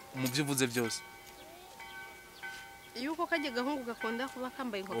mu byo uvuze byose yuko kaje gahungu gakunda kuba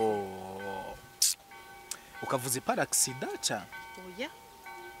kambaye inkofero ukavuze par accident cyane oya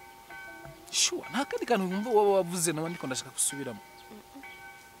sure nta kandi kantu wumva wowe wavuze nabandi ko ndashaka gusubiramo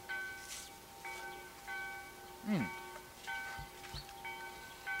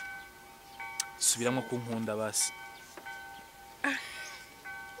subiramo ku nkunda basi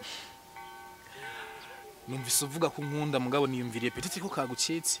numvise uvuga ko nkunda mugabo niyumviriye peut-être ko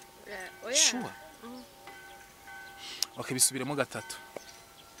kagucitse oya sure okay bisubiremo gatatu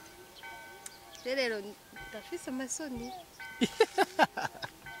rero ndafise amasoni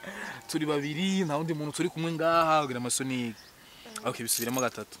turi babiri nta wundi muntu turi kumwe ngaha ugira amasoni okay bisubiremo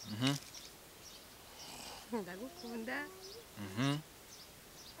gatatu ndagukunda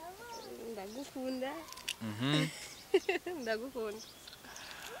ndagukunda ndagukunda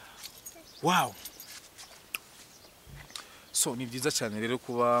wow so ni byiza cyane rero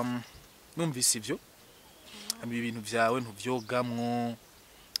kuba numvise ibyo ibintu byawe ntuvyogamwo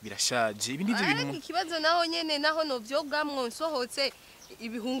birashaje ibindi byo bintu ikibazo naho nyene naho no vyogamwo nsohotse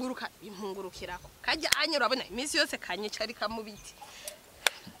impungurukirako kajya anyura abona iminsi yose kanyica ari kamubiti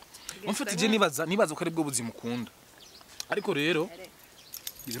umfite je nibaza ko ari bwo buzima ukunda ariko rero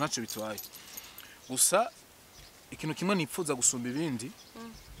ibyo ntacyo bitwaye gusa ikintu kimwe nipfuza gusumba ibindi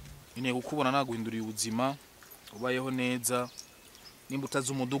ine gukubona naguhinduriye ubuzima ubayeho neza nimba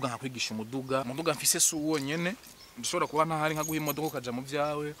utazi umuduga nkakwigisha umuduga mfise si uwo nyene ndashobora kuba ntahari nkaguha imodoka ukaja mu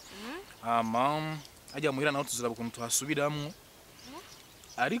byawe ajya muhira naho tuziraba ukuntu tuhasubiramwo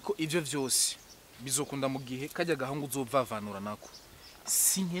ariko ivyo vyose bizokunda mu gihe kajya gahungu uzovavanura nako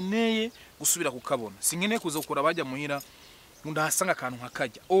sinkeneye gusubira kukabona sinkeneye kuzokura bajya muhira ndahasanga akantu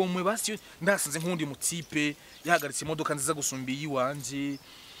nkakajya mwe basi ndasanze nk'undi mutipe yahagaritse imodoka nziza gusumba iyi wanje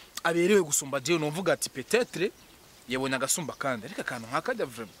aberewe gusumba jewe novuga ati peut-être yabonye agasumba kandi ariko akantu nkakajya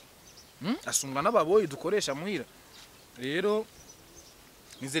vraiment asumwa n'ababoyi dukoresha muhira rero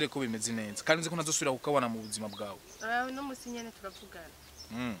nizere ko bimeze neza kandi nzi ko nazosubira kukabona mu buzima bwawe no musinyene turavugana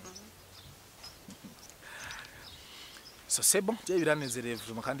so c'est bon je biranezereye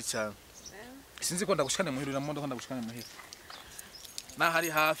vraiment kandi cyane sinzi ko ndagushikane muhirira mu ndo ko ndagushikane muhira na hari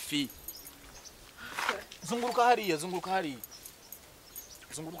hafi zunguruka hariya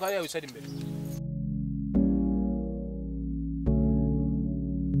wicara imbere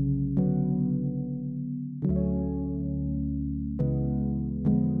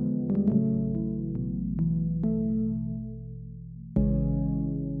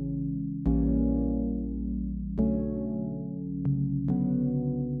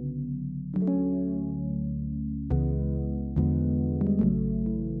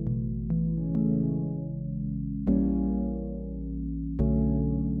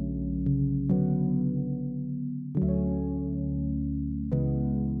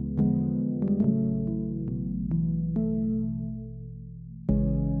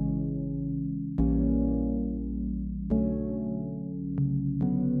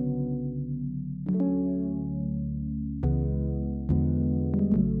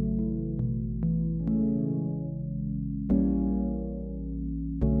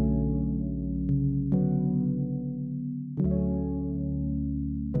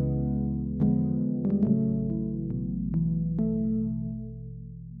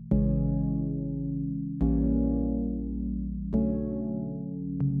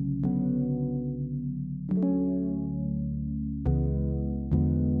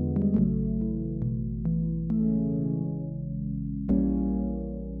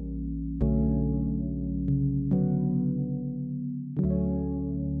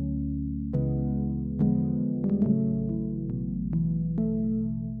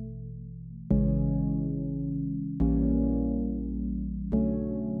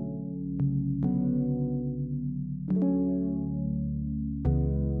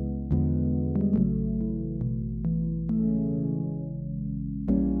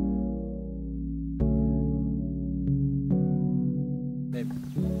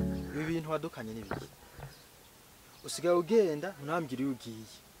wadukanye n'ibiki usigaye ugenda unambwira ugiye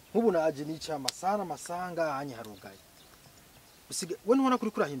nkubu naje nica amasanga hanye harugaye usigaye we ntubona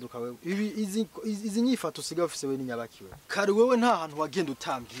kuri kurahinduka wewe izi nyifato usigaye ufise we n'inyabakiwe kari wewe nta hantu wagenda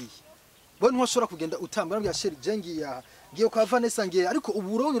utambwiye we ntushobora kugenda utambira nabya sheri jengiya ngiye kwa Vanessa ngiye ariko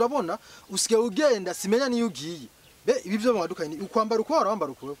uburo urabona usigaye ugenda simenya niyo ugiye be ibi byo wadukanye ukwambara uko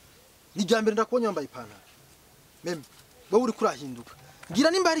warambara uko ni jambere ndakubonye wambaye ipantaro meme wowe uri kurahinduka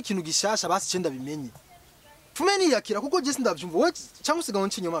ngira nimba hari ikintu gishasha basi cenda bimenye fumeni yakira kuko je sindavyumva we cyangwa usigaho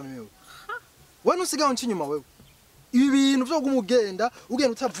ncinyuma mewe we nusigaho ncinyuma wewe ibi bintu byo gumugenda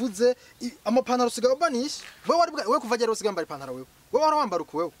ugenda utavuze amapantaro usigaho banisha we kuva jya usigaho mbara ipantaro wewe warambara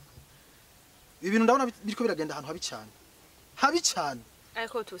uko wewe ibi bintu ndabona biriko biragenda ahantu habi cyane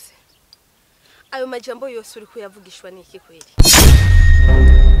ariko tuse ayo majambo yose uri kuyavugishwa niki kweli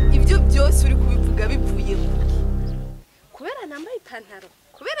ibyo byose uri kubivuga bivuye kubera nambaye ipantaro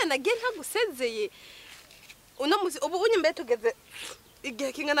kubera nagiye ntagusezeye uno muzi ubu unyimbe tugeze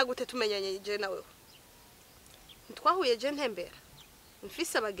igihe kingana gute tumenyanye je nawe ntwahuye je ntembera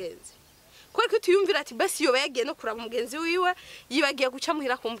mfise abagenzi ko tuyumvira ati basi yo bayagiye no kuraba umugenzi wiwe yibagiye guca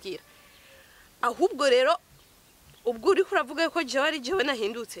muhira kumbwira ahubwo rero ubwo uri kuravuga ko je wari je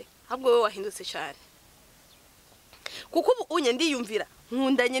nahindutse ahubwo wewe wahindutse cyane kuko ubu unye ndiyumvira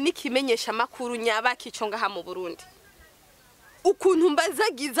nkundanye n'ikimenyesha makuru nyabaki cyo ngaha mu Burundi ukuntu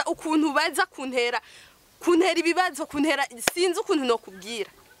mbazagiza ukuntu baza kuntera ibibazo kuntera sinzi ukuntu no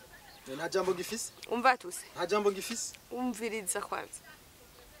kubwira nta jambo gifise umva tuse nta jambo gifise umviriza kwanza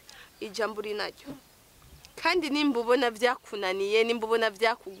ijambo rinajyo kandi nimba ubona byakunaniye nimba ubona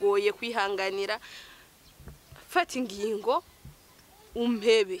byakugoye kwihanganira fata ingingo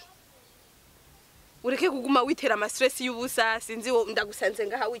umpebe ureke kuguma witera ama stress y'ubusa sinzi ndagusanze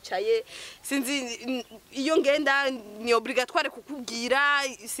ngaha wicaye sinzi iyo ngenda ni obligatoire kukubwira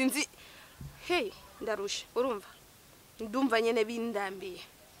sinzi hey ndarusha urumva ndumva nyene bindambiye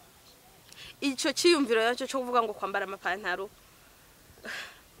ico ciyumviro yaco cyo kuvuga ngo kwambara amapantaro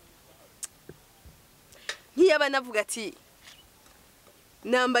nkiyaba navuga ati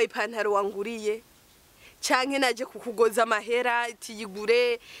nambaye ipantaro wanguriye canke naje kukugoza amahera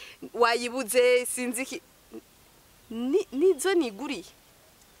tiyigure wayibuze sinzi ki nizo niguriye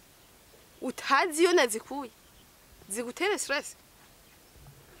utazi yo nazikuye zigutere stress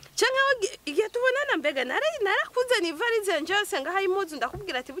canke igihe tubonana mbega narakuze ni varize njose ngaha imuzu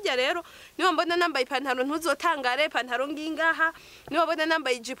ndakubwira ati burya rero niba mbona nambaye ipantaro ntuzotangare ipantaro ngingaha niba mbona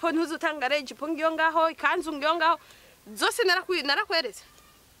nambaye ijipo ntuzotangare ijipo ngiyo ngaho ikanzu ngiyo ngaho zose narakwereza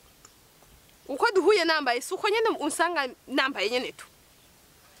uko duhuye nambaye suko nyene unsanga nambaye nyene tu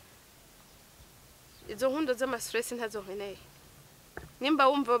izo nkundo z'amastress ntazo nkeneye nimba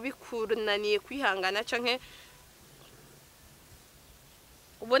wumva bikunaniye kwihangana canke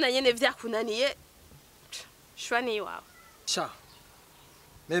ubona nyene vyakunaniye shwani iwawe sha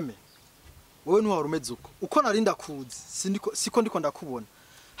meme wowe ntuwari umeze uko narinda kuzi siko ndiko ndakubona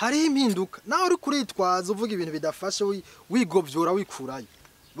hariho impinduka nawe uri kuritwaza uvuga ibintu bidafashe wigovyora wikurayo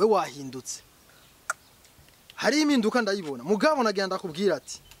we wahindutse hariho impinduka ndayibona mugabo nagira ndakubwira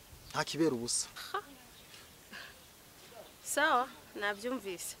ati nta kibera ubusa sawa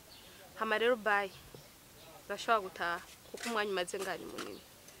navyumvise hama rero bye urashobora gutaha kuko umwanya umaze ngani munini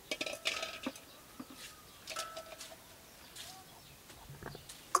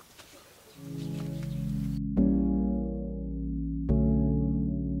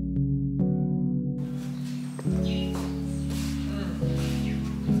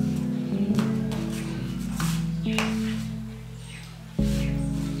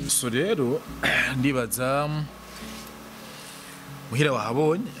so rero ndibaza muhira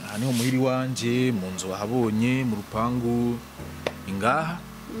wahabonye aha niho muhiri wanje mu nzu wahabonye mu rupangu ingaha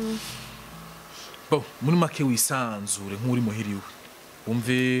bo muri make wisanzure nk'uri muhiriwe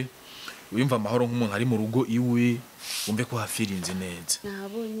wumve wimva amahoro nk'umuntu ari mu rugo iwe wumve ko hafirinze neza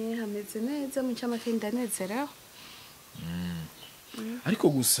nahabonye hameze neza mu cyamake ndanezerewe ariko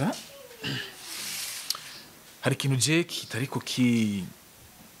gusa hari ikintu je kitariko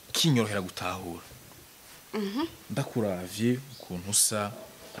kinyorohera gutahura ndakuravye ukuntu usa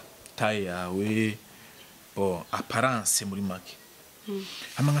taye yawe bo apparence muri make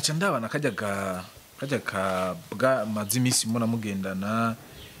hama nkaca ndabana kajya bwa mazimisi mbona mugendana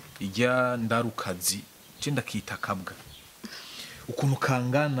ijya ndarukazi cenda kita kabwa ukuntu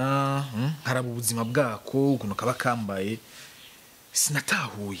kangana haraba ubuzima bwako ukuntu kaba kambaye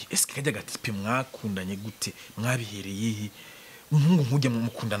sinatahuye eske kajya gatipe mwakundanye gute mwabihereye umuhungu nkujya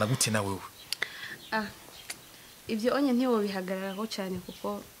mukundana gute na wewe ibyo onye ntiwo bihagararaho cyane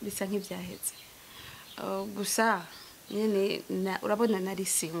kuko bisa nk'ibyaheze gusa nyene urabona nari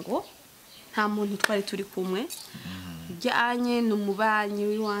singo nta muntu twari turi kumwe ujyanye n'umubanyi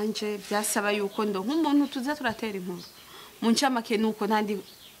w'iwanje byasaba yuko ndo nk'umuntu tuza turatera inkuru mu ncamake nuko ntandi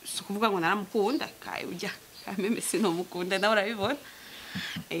kuvuga ngo naramukunda kaye ujya ameme sinomukunda nawe urabibona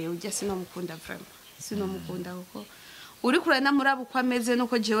ujya sinomukunda vraiment sinomukunda kuko uri kurana murabo uko ameze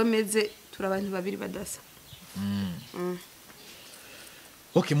nuko jewe meze turabantu babiri badasa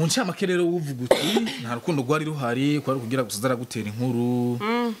okay mu ncamake rero uvuga uti nta rukundo rwari ruhari kwari kugira gusazara gutera inkuru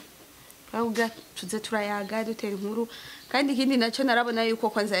bavuga tuze turayaga dutera inkuru kandi ikindi nacyo narabona yuko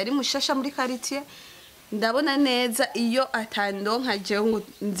kwanza yari mushasha muri quartier ndabona neza iyo atandonka jewe ngo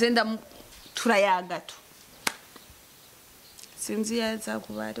nze turayaga tu sinzi yaza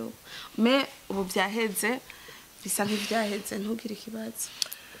kubaro me ubu byaheze bisa nk'ibyaheze ntugire ikibazo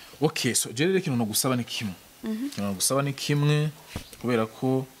okay so je rero ikintu no gusaba ni kimwe no gusaba ni kimwe kubera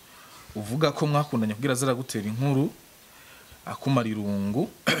ko uvuga ko mwakundanye kugira azara gutera inkuru akumara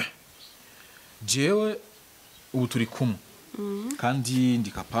irungu jewe ubu turi kumwe kandi ndi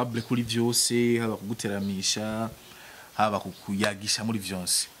capable kuri byose haba kuguteramisha haba kukuyagisha muri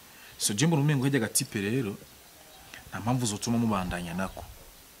byose so je mbona umengo hajya gatipe rero nta mpamvu zotuma mubandanya nako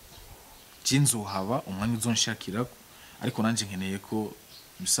jinzo haba umwanya uzonshakirako ariko nanje nkeneye ko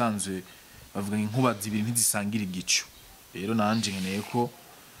bisanzwe bavuga inkuba zibiri ntizisangira igicu rero nanje nkeneye ko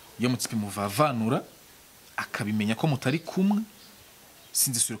iyo mutipe muvavanura akabimenya ko mutari kumwe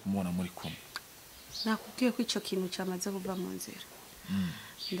sinzi sure kumubona muri kumwe nakubwiye ko ico kintu cyamaze kuva mu nzira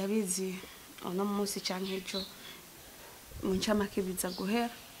ndabizi ono munsi canke ejo mu ncamake biza guhera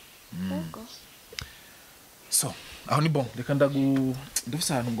yego so aho ni bon reka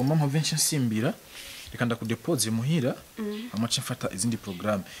ndafise ahantu ngomba mpavenshi nsimbira reka ndakudepose muhira amace mfata izindi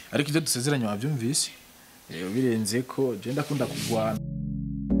programme ariko ivyo dusezeranye wavyumvise birenze ko je ndakunda kugwana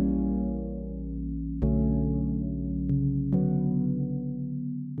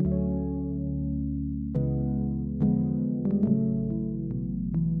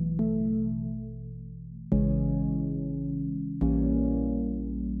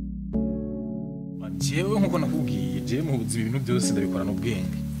jewe nkuko nakubwiye jewe mu buzima ibintu byose ndabikorana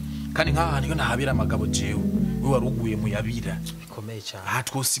ubwenge kandi nkaha niyo nahabira amagabo jewe we waruguye mu yabira bikomeye cyane aha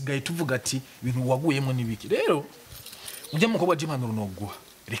twosigaye tuvuga ati ibintu waguyemo nibiki rero ujya mu kobwa j'impanuro noguha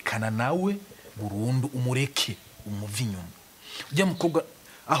rekana nawe burundu umureke umuvinyuma ujya mu kobwa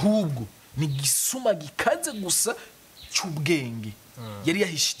ahubwo ni gisuma gikaze gusa cy'ubwenge yari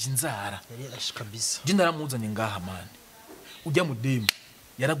yahishije inzara yari ashikabisa je ndaramuzanye ngaha mane ujya mu demu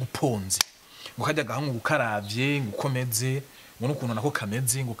yaraguponze ukajya gahangu gukaravye ngukomeze ngo nukuntu nako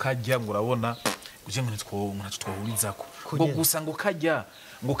kameze ngo kajya ngo urabona kuje ngo twahuririzako ngo gusa ngo kajya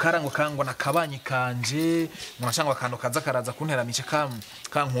ngo karango kango nakabanyi kanje ngo nashanga akando kaza karaza kunteramisha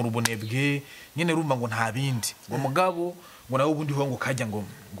kankura ubunebwe nyene rumba ngo nta bindi ngo mugabo ngo nawe ubundi ho ngo kajya ngo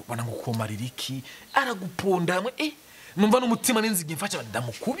bana ngo komaririki araguponda hamwe numva n'umutima n'inzigi mfasha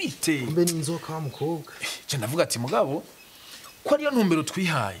ndamukubite mbe n'inzoka w'umukobwa je ndavuga ati mugabo ko ariyo ntumbero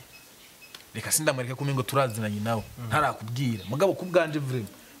twihaye reka sindamwereka kumengo turazinanye nawe ntarakubwira mugabo kubganje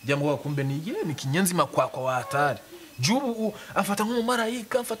vraiment Jamuwa kumbe ni kinyenzi makwakwa wa hatari. Jubu afata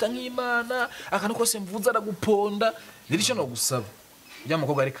nk'umumarayika, afata nk'Imana, akanukose mvuza araguponda. Nirisho no gusaba.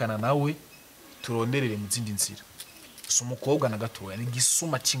 Jamukobwa arikana nawe turonderere mu zindi nzira. So umukobwa na gatoya ni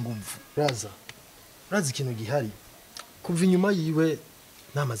gisuma cy'inguvu. Raza ikintu gihari. Kuva inyuma yiwe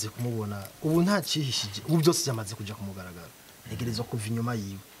namaze kumubona. Ubu nta cihishije. Ubu byose byamaze kuja kumugaragara. Ntegerezwa kuva inyuma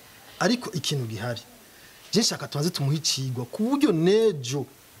yiwe. Ariko ikintu gihari. Je nshaka tubanze tumuhicigwa ku buryo nejo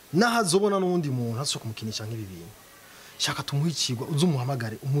nahazobona n'undi muntu haso kumukinisha nk'ibi bintu. Shaka tumuhicigwa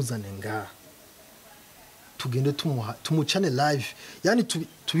uzumuhamagare umuzane nga. Tugende tumucane live. Yani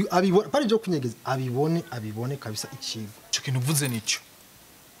abibone pari byo kunyegeza abibone kabisa ikigo. Cyo kintu uvuze nico.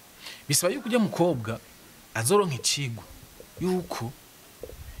 Bisaba yuko ujya mukobwa azoronka ikigo yuko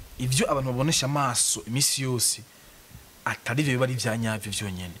ivyo abantu babonesha amaso imisi yose atari byo bari vyanyavyo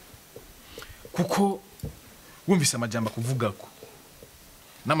vyonyene. Kuko wumvise amajambo kuvugako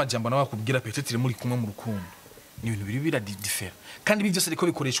n'amajambo nawe akubwira petetire muri kumwe mu rukundo ni ibintu biri biradifera kandi ibi byose ariko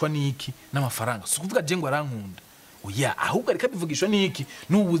bikoreshwa niki n'amafaranga so kuvuga je ngo arankunda oya ahubwo ariko bivugishwa niki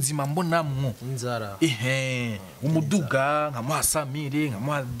n'ubuzima mbonamwo inzara umuduga nkamuha Samire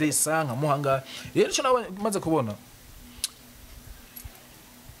nkamuha Desa nkamuhanga rero cyo nawe maze kubona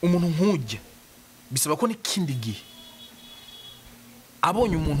umuntu nkujya bisaba ko n'ikindi gihe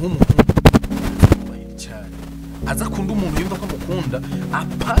abonye umuntu w'umuhungu cyane aza kunda umuntu yumva ko mukunda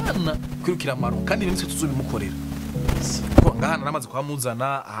apana kwirukira amaro kandi ibintu tuzobimukorera ko ngahana namaze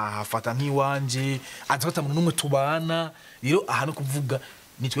kwamuzana ahafata nk'iwanje azafata umuntu numwe tubana rero aha no kuvuga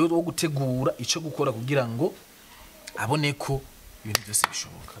nitwe wo gutegura ico gukora kugira ngo abone ko ibintu byose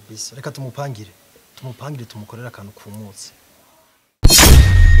bishoboka kabisa reka tumupangire tumukorera akantu kumutse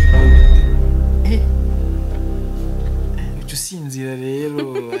usinzira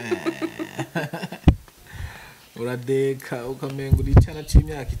rero uradeka ukamenga icana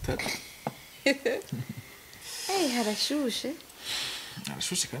c'imyaka 3 harashushe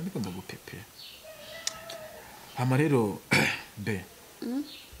kandi ko ndagupepe hama rero be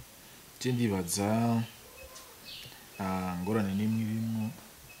je ndibaza ngorane nimwe birimo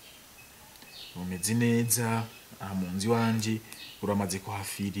umeze neza mu nzi wanje uramaze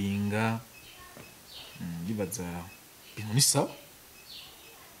kuhafiringa ndibaza bintu ni sawa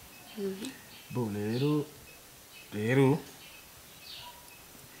bo rero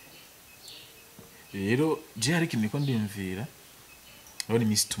je hari ikintu ko ndimvira urabona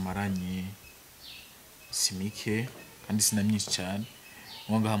imisi tumaranye simike kandi sinamyinshi cyane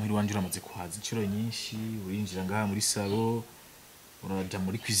ngaha muri wanje uramaze kuhaza inshuro nyinshi urinjira ngaha muri salo uraja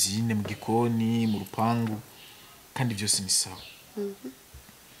muri cuisine mu gikoni mu rupangu kandi byose ni sawa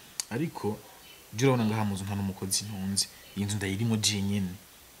ariko je urabona ngaha muzu nta n'umukozi ntunze iyi nzu ndayirimo je nyene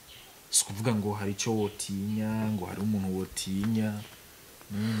si kuvuga ngo hari icyo wotinya ngo hari umuntu wotinya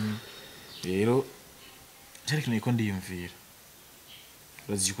rero cyari kintu ko ndiyumvira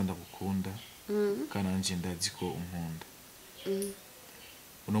urazi ko ndagukunda kananje ndazi ko unkunda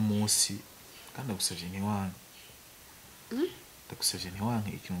uno munsi kandi ndagusavye ntiwanke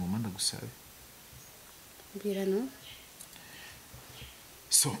ikintu ngoma ndagusabe mbwira no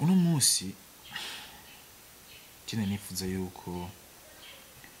so uno munsi kine nifuza yuko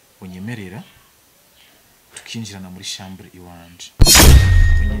unyemerera tukinjirana muri chambre iwanje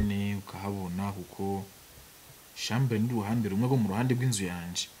nyene ukahabona kuko chambre ni ruhande rumwe go mu ruhande rw'inzu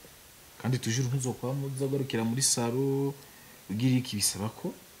yanje kandi tujuru ntuzokwamuza garukira muri salo ugira iki bisaba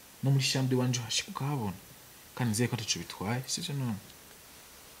ko no muri chambre iwanje hashika ukahabona kandi nzeye ko ataco bitwaye sivyo none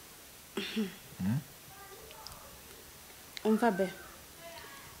umva be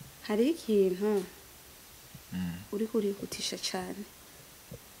hari ikintu uri kurikutisha cyane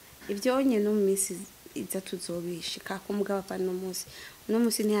ibyo nyene no misi iza tuzobishika ko mugaba pa no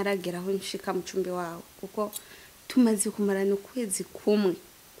musi ntiharagera aho nshika mu cumbi wawe kuko tumaze kumarana ukwezi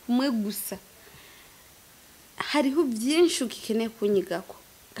kumwe gusa hariho byinshi ukikeneye kunyigako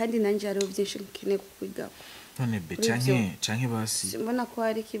kandi nanje hariho byinshi ukikeneye kukwigako none be canke basi mbona ko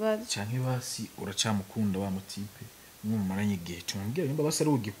hari kibazo canke basi uracamukunda wa mutipe mumaranye igihe tumubwira nimba basi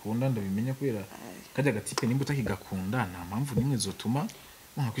ari ugikunda ndabimenya kubera kajya gatipe nimba utakigakunda nta mpamvu nimwe zotuma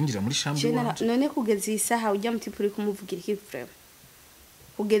kwinjira muri chambre wanje none kugeza isaha ujya mutipe uri kumuvugira iki frère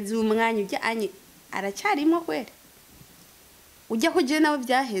kugeza umwanya ujya anye aracyarimo kwera ujya kuje nawe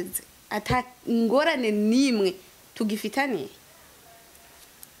byaheze ata ingorane nimwe tugifitaniye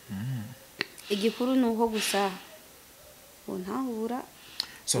igikuru nuko gusa untahura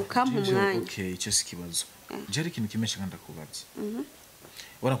ukampa umwanya okay icyo si kibazo je ari ikintu kimesha kandi akubaze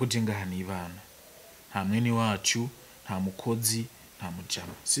ubona ko je ngaha nibana nta mwene wacu nta mukozi nta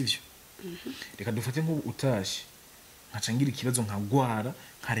mujama sivyo reka dufate nk'ubu utashe nkacangira ikibazo nkagwara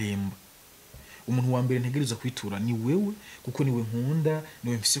nkaremba umuntu wa mbere ntegereza kwitura ni wewe kuko niwe nkunda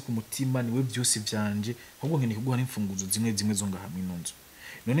niwe mfise ku mutima niwe byose byanje ahubwo nkeneye kuguha n'imfunguzo zimwe zimwe zo ngaha mwinonzo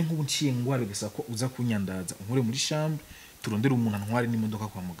none nk'ubu nciye ngwara bigasaba ko uza kunyandaza unkure muri chambre turondera umuntu antware n'imodoka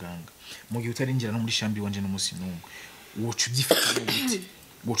kwa muganga mu gihe utarinjira no muri chambre wanje n'umunsi n'umwe wocu byifata gute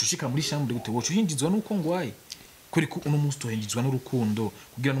wocu ushika muri chambre gute wocu hinjizwa nuko ngwaye kuri ko uno munsi tohinjizwa n'urukundo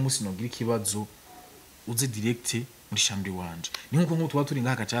kugira n'umunsi nogira ikibazo uze direct muri chambre wanje ni nkuko ngo tuba turi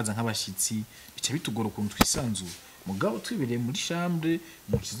ngaha gacaza nk'abashitsi bica bitugora ukuntu twisanzura mugabo twibereye muri chambre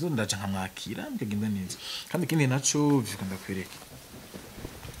mu kizo ndaje nkamwakira bikagenda neza kandi kindi naco bivika ndakwereka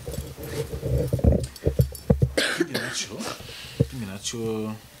kindi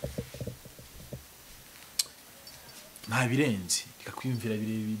naco nta birenze bikakwiyumvira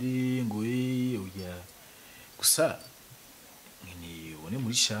birebire ngo oya gusa nkene ubone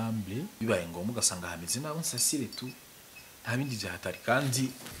muri chambre bibaye ngombwa ugasanga hameze nabo nsasire tu nta bindi byahatari kandi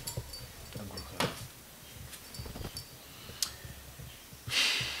aguruka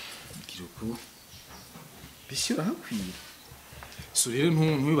igiruku bishyura hakwira so rero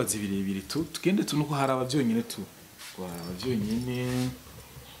ntubibaze birebire tu tugende tunuko hari abavyonyene tu abavyonyene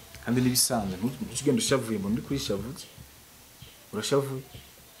kandi nibisanzwe ntugende ushavuye mu muri kuri shavuze urashavuye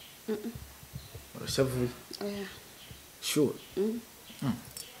urashavuye oya sure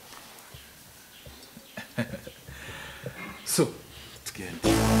so tugende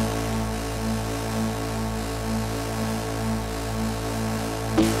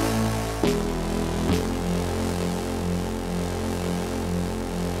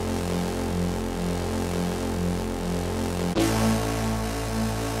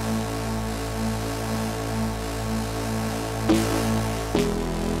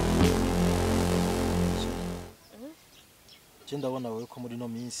je ndabona wewe ko muri no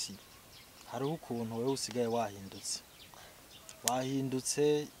minsi hariho ukuntu wewe usigaye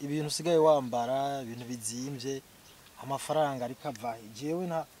wahindutse ibintu usigaye wambara ibintu bizimvye amafaranga ariko ava jewe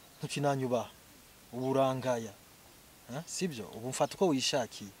ntukinanyubaha uburangaya sibyo ubu mfata uko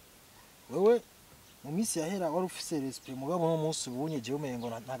wishakiye wewe mu minsi yahera wari ufise respect mugabo no munsi ubunye jewe umengo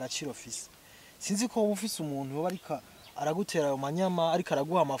nta gaciro fise sinzi ko uba ufise umuntu wowe ariko aragutera ayo manyama ariko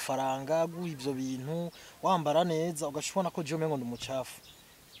araguha amafaranga aguha ivyo bintu wambara neza ugashobona ko jewe umengo ndumucafu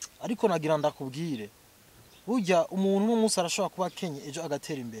ariko nagira ndakubwire burya umuntu n'umunsi arashobora kuba Kenya ejo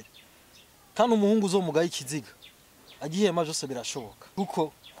agatera imbere kandi umuhungu uzomugaye ikiziga agihema byose birashoboka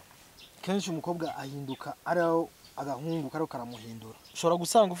kuko kenshi umukobwa ahinduka araho agahungu karo karamuhindura ushobora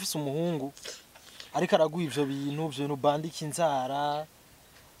gusanga ufise umuhungu ariko araguha ivyo bintu bandika inzara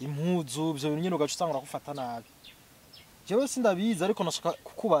impuzu ivyo bintu nyine ugacusanga urakufata nabi jewe sindabizi ariko nashaka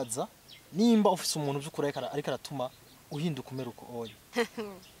kukubaza nimba ufise umuntu by'ukuri ariko aratuma uhinduka umera uko oya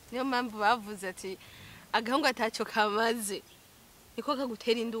niyo mpamvu bavuze ati agahungu atacyo kamaze niko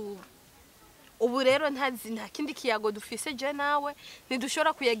kagutera indubu ubu rero nta kindi kiyago dufise je nawe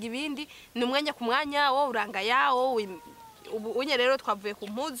ntidushobora kuyaga ibindi ni umwanya ku mwanya wo uranga yawo ubu unye rero twavuye ku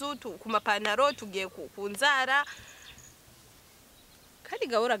mpuzu ku mapantaro tugiye ku nzara kandi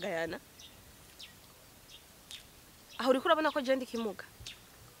gahora gayana aho uri kurabona ko je ndi kimuga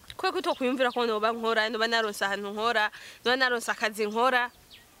kwe kuto kuyumvira ko noba nkora noba naronsa ahantu nkora noba naronsa akazi nkora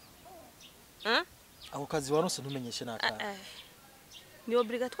ako kazi waronse ntumenyeshe naka ni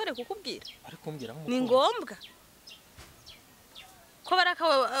obligatoire kukubwira ariko umbwira nko ni ngombwa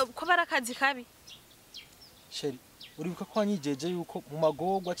ko barakazi kabi sheri uribuka ko wanyijeje yuko mu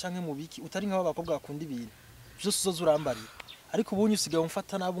magogwa canke mu biki utari nk'aba bakobwa bakunda ibintu byose uzoza urambarira ariko ubunye usigaye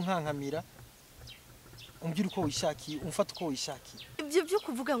umfata nabo nkankamira umbwira uko wishakiye umfata uko wishakiye ibyo byo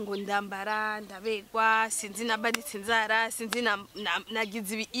kuvuga ngo ndambara ndabegwa sinzi nabanditse inzara sinzi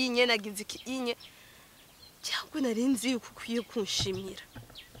nagize ibinye nagize ikinye cyangwa narinzi yuko ukwiye kunshimira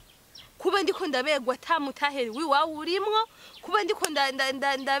kuba ndiko ndabegwa tamutaheri wiwawe urimwo kuba ndiko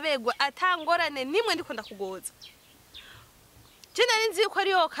ndabegwa atangorane nimwe ndiko ndakugoza je narinzi yuko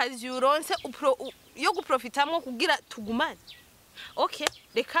ari yo kazi uronse yo guprofitamwo kugira tugumane okay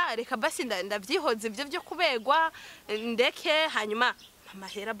reka basi ndavyihoze ibyo byo kubegwa ndeke hanyuma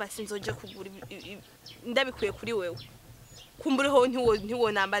amahera basi nzoje kugura ndabikuye kuri wewe kumbureho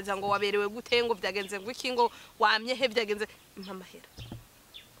ntiwo nambaza ngo waberewe gute ngo byagenze ngo iki ngo wamye he byagenze amahera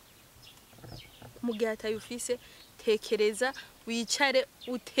mu gihe atayufise tekereza wicare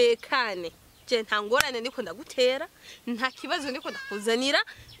utekane je nta ngorane niko ndagutera nta kibazo niko ndakuzanira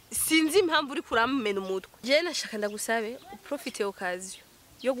sinzi impamvu uri kuramumena umutwe je nashaka ndagusabe uprofite occasion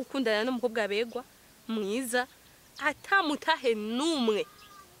yo gukundana n'umukobwa begwa mwiza atamutahe numwe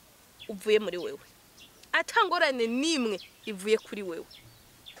uvuye muri wewe atangorane nimwe ivuye kuri wewe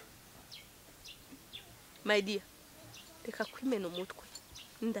my dear reka kwimena umutwe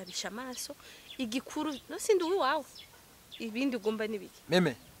ndabisha amaso igikuru no sindi wawe ibindi ugomba nibiki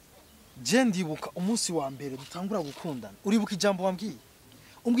meme je ndibuka umunsi wa mbere dutangura gukundana uribuka ijambo wambwiye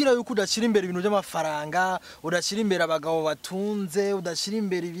umbwira yuko udashira imbere ibintu by'amafaranga udashira imbere abagabo batunze udashira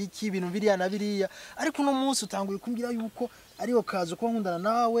imbere ibiki ibintu biriya na biriya ariko no munsi utanguye kumbwira yuko ariyo kaje ko nkundana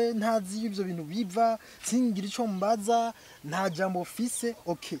nawe ntazi ibyo bintu biva singira ico mbaza nta jambo office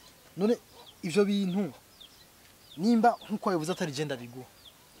okay none ivyo bintu nimba nkuko yavuze atari genda bigo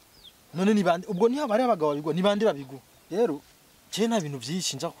none nibande ubwo ni habari abagabo bigo nibande babigo rero je nta bintu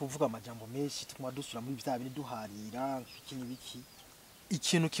byinshi nja kuvuga amajambo menshi tukuma dusura muri bya bintu duharira iki nibiki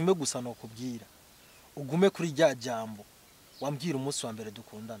ikintu kimwe gusa no kubwira ugume kuri rya jambo wambwira umunsi wa mbere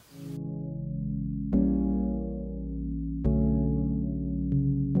dukundana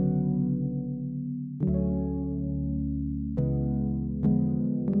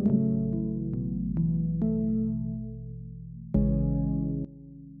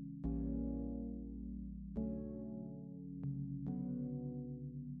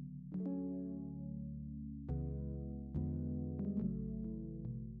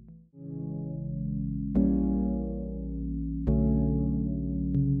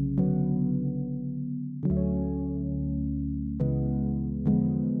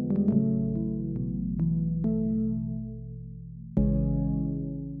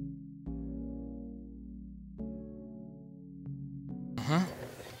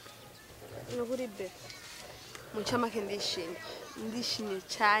Nuguribe mucamake ndishimye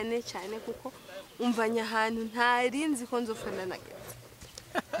cyane kuko umvanya ahantu ntarinzi ko nzofana nageze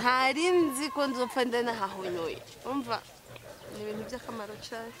ntarinzi ko nzofana hahonyoye umva ni ibintu by'akamaro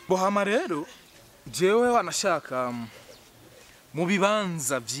cyane bohama rero jewe wanashaka mu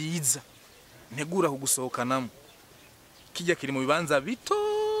bibanza byiza ntegura kugusohokanamo kijya kiri mu bibanza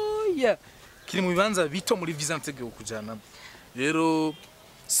bitoya kiri mu bibanza bito muri visa ntegeko kujanamo rero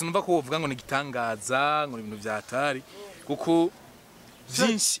sinumva ko uvuga ngo ni gitangaza ngo ibintu byatari kuko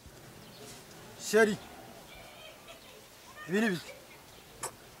byinshi sheri ibiri biki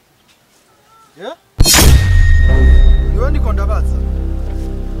ya niwe ndiko ndabaza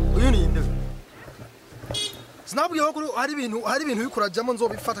uyu ni inde sinabwiye ko hari ibintu bikurajamo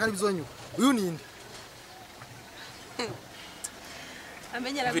nzobifata kandi bizonyuka uyu ni inde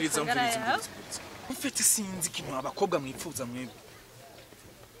amenyera gutangara ufite sinzi kintu abakobwa mwipfuza mwebwe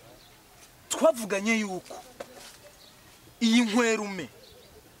twavuganye yuko iyi nkwerume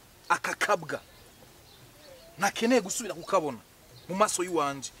akakabwa nakeneye gusubira kukabona mu maso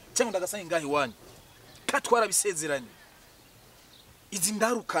yiwanje cyangwa ndagasanga ngahi wanyu katwara bisezeranye izi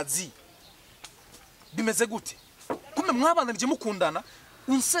ndarukazi bimeze gute kumwe mwabandanije mukundana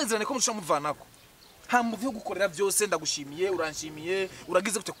unsezerane ko musha muvanako hambu byo gukorera byose ndagushimiye uranshimiye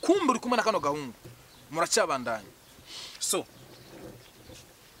uragize gute kumbe uri kumwe na kano gahungu muracyabandanye so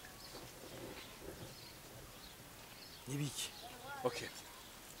ibiki okay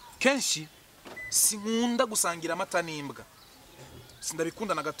kenshi sinkunda gusangira amata n'imbwa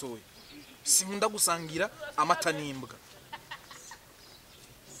sindabikunda na gatoya sinkunda gusangira amata n'imbwa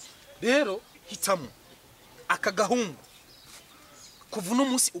rero hitamo aka gahungu kuva uno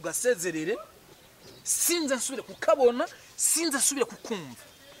munsi ugasezerere sinza nsubire kukabona sinza nsubire kukumva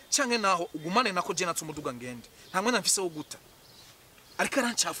canke naho ugumane nako je natse umuduga ngende nta mwanya mfise wo guta ariko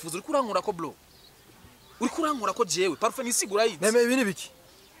arancafuza uri kurankura ko bro uri kurankura ko jewe parfait nisigura yize meme ibini biki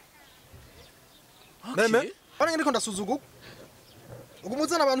meme bana ngiko ndasuzuguka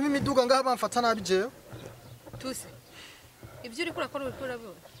ugumuzana abantu b'imiduga ngaha bamfata nabi jewe tuse ibyo uri kurakora uri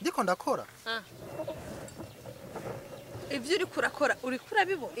kurabibona ndiko ndakora ibyo uri kurakora uri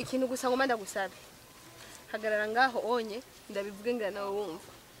kurabibona ikintu gusa ngo manda gusabe hagarara ngaho onye ndabivuge ngira nawe wumva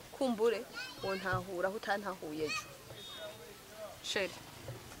kumbure wo ntahura aho utantahuye ejo sheri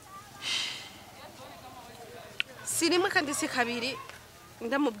sirima kandi si kabiri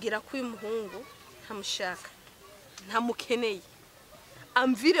ndamubwira ko uyu muhungu ntamushaka ntamukeneye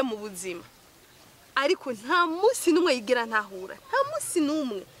amvire mu buzima ariko nta munsi numwe yigera ntahura nta munsi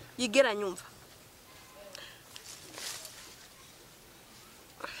numwe yigera nyumva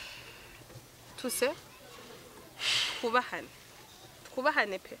tuse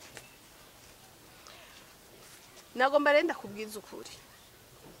twubahane pe nagomba renda kubwiza ukuri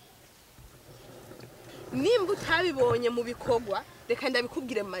nimba utabibonye mu bikorwa reka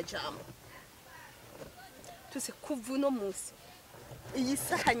ndabikubwire mu majambo tuse kuva uno munsi iyi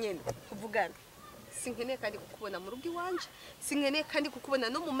saha nyene kuvugana sinkeneye kandi kukubona mu rugo iwanje sinkeneye kandi kukubona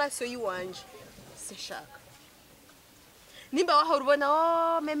no mu maso yiwanje sinshaka nimba waho urubona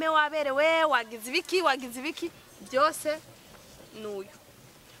oh meme waberewe wagize ibiki byose nuyu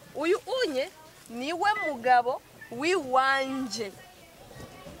uyu unye niwe mugabo wiwanje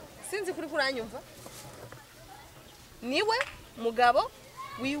sinzi kuri kuranyumva niwe mugabo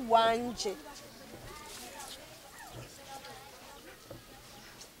wiwanje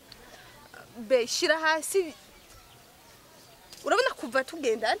be shira hasi urabona kuva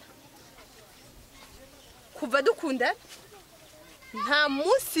tugendana kuva dukundana nta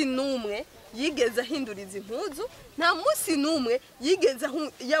munsi numwe yigeze ahinduriza impuzu nta munsi numwe yigeze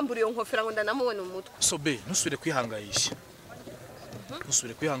yambura iyo nkofera ngo ndanamubona umutwe so be ntusubire kwihangayisha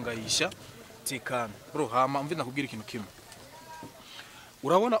ntusubire kwihangayisha tekana bro hama mvi nakubwira ikintu kimwe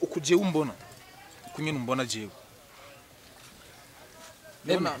urabona ukuje umbona kunyene umbona jewe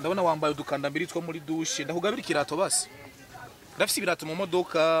ndabona wambaye udukanda mbiri two muri dushe ndakugabira ikirato basi ndafise ibirato mu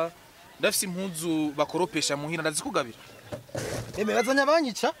modoka ndafise impuzu bakoropesha muhira ndazikugabira Meme bazanya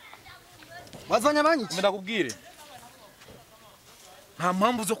banyica ndakubwire nta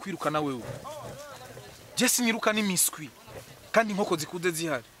mpamvu zo kwirukana wewe je sinyiruka n'imiswi kandi inkoko zikude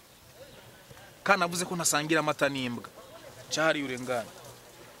zihari kana avuze ko ntasangira amata n'imbwa cyahari urengana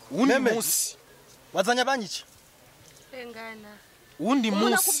undi munsi bazanya banyica rengana undi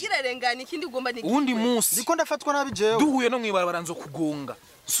munsi nakubwira rengana ikindi ugomba ni undi munsi ndiko ndafatwa nabi jewe duhuye no mwibarabara nzo kugonga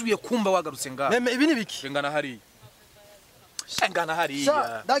subiye kumba wagarutse ngaho Meme ibi ni biki rengana hari rengana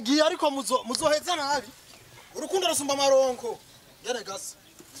hariya ndagiye ariko muzoheza nabi urukundo rusumba amaronko yeregasa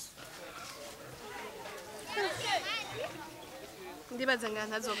ndibaza nga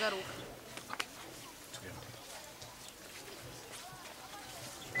ntazogaruka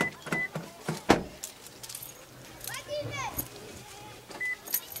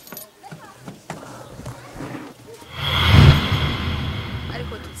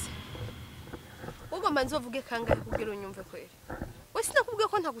ariko tuzi ugomba nzovuge kangahe kugira unyumve kweri we sinakubwiye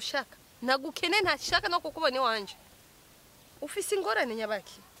ko ntagushaka ntagukene ntashaka no kukubona iwanje ufise ingorane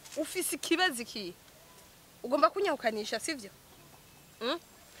nyabaki ufise ikibazo iki ugomba kunyahukanisha sivyo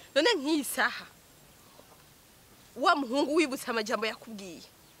none nk'iyi saha wa muhungu wibutse amajambo yakubwiye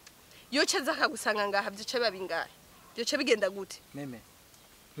yoce aza akagusanga ngaha byoce biba bingahe byoce bigenda gute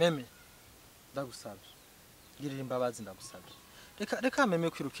meme ndagusabye girira imbabazi ndagusabye reka meme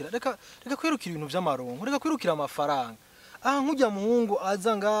kwirukira reka kwirukira ibintu by'amaronko reka kwirukira amafaranga nkujya muhungu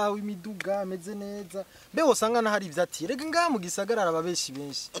aza ngaho imiduga ameze neza mbe wosanga nahari ivyati reka ngaha mu gisagara ababeshi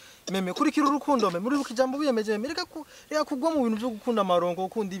benshi meme kurikira urukundo meme muri rukijambo biyemeje meme reka kugwa mu bintu byo gukunda amaronko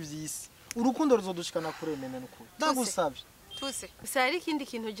gukunda ivyisi urukundo ruzodushikana kure meme nuko ndagusabye tuse usari ikindi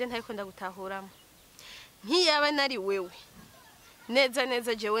kintu je ntayiko ndagutahuramo nkiyaba nari wewe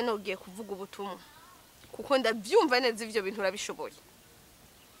neza jewe nogiye kuvuga ubutumwa kuko ndavyumva neza ivyo bintu urabishoboye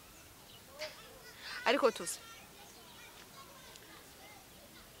ariko tuse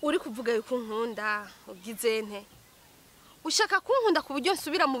uri kuvuga yuko nkunda ugize nte ushaka kunkunda ku buryo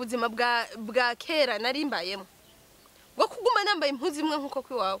nsubira mu buzima bwa kera nari mbayemo bwo kuguma nambaye impuzu imwe nkuko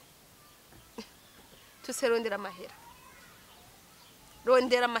kwiwawe tuserondera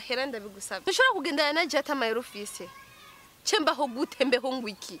amahera ndabigusaba ntushobora kugendana na jata amayero ufise cembaho gute mbeho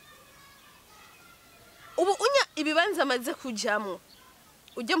ngwiki ubu unya ibibanza amaze kujamo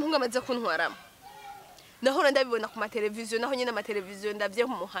ujye muhungu amaze kuntwaramo nahora ndabibona ku mateleviziyo naho nyine amateleviziyo ndavye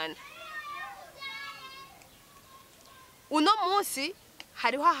ku muhanda uno munsi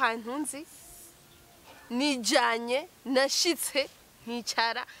hariho ahantu nzi nijanye nashitse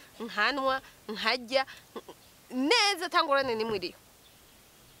nkicara nkanwa nkajya neza tangorane ni muri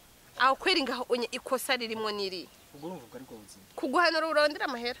aho kweri ngaho onye ikosa ririmo niri ubwo urumva ariko ubuzima kuguhanura urondera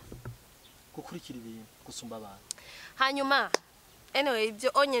amahera gukurikira ibintu gusumba abantu hanyuma anyway ibyo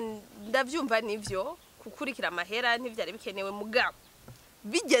onye ndavyumva nivyo kukurikira amahera ntivyari bikenewe mugabo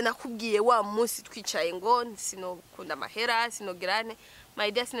bijye nakubwiye wa munsi twicaye ngo sinokunda amahera sinogirane my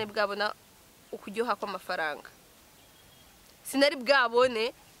idea sine bwabona ukujyoha kwa amafaranga sinari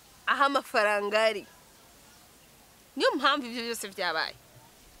bwabone aha amafaranga ari niyo mpamvu ibyo byose byabaye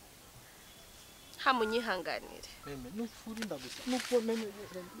hamunyihanganire meme nukuri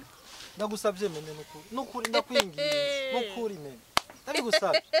ndagusabye meme nukuri ndakwingiye nukuri meme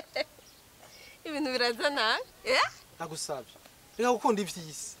ndabigusabye ibintu birazana ndagusabye reka gukunda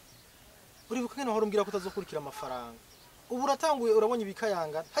ivyisi uri bukene horo mbwira ko utazokurikira amafaranga ubu uratanguye urabonye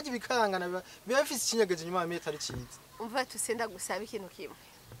ibikayangana haje ibikayangana biba bifise ikinyegeje nyuma ya metero ciza umva tusenda gusaba ikintu kimwe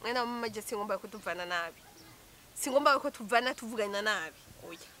mwana mama je singomba ko tuvana nabi singomba ko tuvana tuvugana nabi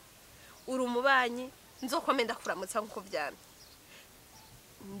oya uri umubanyi nzokomenda kuramutsa nkuko vyamye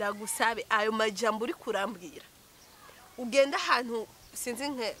ndagusabe ayo majambo uri kurambwira ugenda ahantu sinzi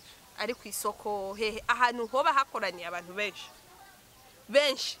nke ari ku isoko hehe ahantu hoba hakoraniye abantu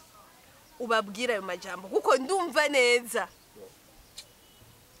benshi ubabwira ayo majambo kuko ndumva neza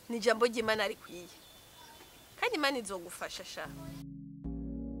ni jambo ry'Imana ari kwiye kandi Imana izogufasha sha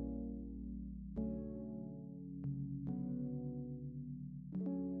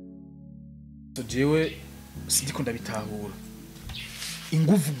jewe sindiko ndabitahura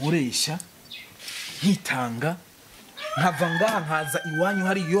inguvu nkoresha nkitanga nkava ngaha nkaza iwanyu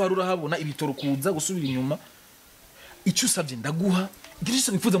hari iyo hari urahabona ibitoro kuza gusubira inyuma icyo usabye ndaguha igihe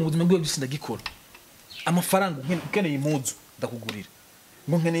cyose wifuza mu buzima bwawe byose ndagikora amafaranga ukeneye impuzu ndakugurira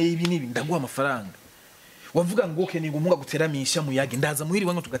ngo nkeneye ibi nibi ndaguha amafaranga wavuga ngo ukeneye umunga guteramisha muyage ndaza muhiri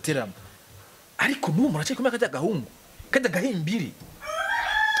wanyu tugaterama ariko n'uwo murace kumeka kajya gahungu kajya gahimbiri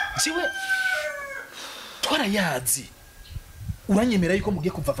jewe twarayazi uranyemera yuko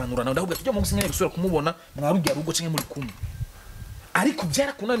mugiye kuvavanurana ndahubwo tujya mu gusinya gusura kumubona mwarugiye rugo cenye muri kumwe ariko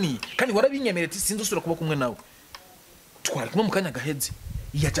byarakunaniye kandi warabinyemereye ati sinzi usura kuba kumwe nawe twari kumwe mu kanya gaheze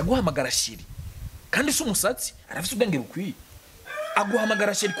yaje guhamagara shiri kandi si umusatsi arafite ubwenge bukwiye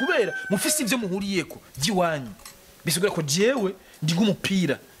aguhamagara shiri kubera mufise ivyo muhuriyeko giwanyu bisubira ko jewe ndi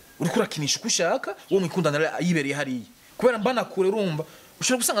ngumupira uri kurakinisha ukushaka uwo mwikundana yibereye hariye kubera mbana kure urumva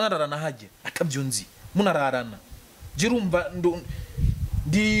ushobora gusanga nararana haje atabyunzi munararana jirumva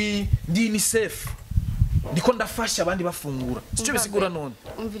ndi ni safe ndiko ndafasha abandi bafungura sico bisigura none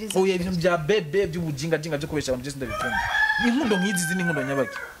oya ibintu bya bebe by'ubujinga jinga byo kubesha abantu byose ndabikunda inkundo nkizi zini inkundo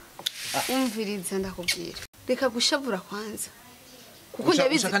nyabaki umviriza ndakubwira reka gushavura kwanza kuko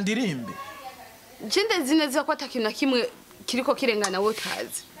ndabizi ushaka ndirimbe jende zineza ko atakintu na kimwe kiriko kirengana wo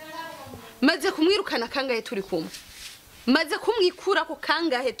tazi maze kumwirukana kangahe turi kumwe maze kumwikura ko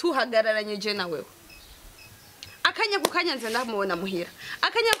kangahe tuhagararanye je nawe akanya ku kanyanza ndamubona muhira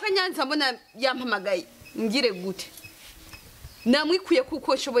akanya ku kanyanza mbona yampamagaye ngire gute namwikuye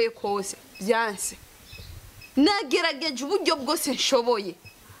kuko nshoboye kose byanse nagerageje uburyo bwose nshoboye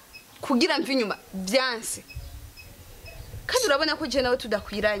kugira mvi nyuma byanse kandi urabona ko je nawe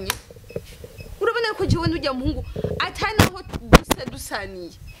tudakwiranye urabona ko jewe n'ujya muhungu atanaho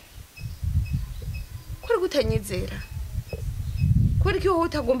dusaniye kuri gutanyizera kuri ko wowe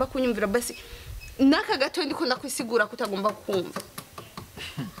utagomba kunyumvira basi naka gato ndiko ndakwisigura kutagomba kumva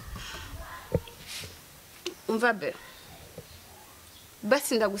umva be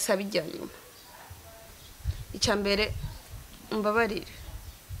basi ndagusaba ijya nyuma icambere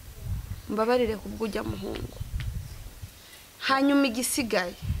mbabarire kubwujya muhungu hanyuma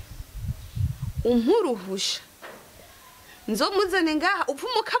igisigaye umpuruhusha nzomuzane ngaha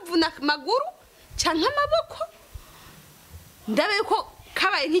upfumo kavuna maguru canka amaboko ndabe ko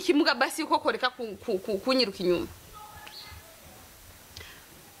kabaye nk'ikimuga basi uko koreka kunyiruka inyuma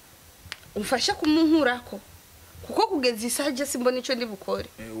umfasha kumunkurako kuko kugeza isaje simbona ico ndi bukore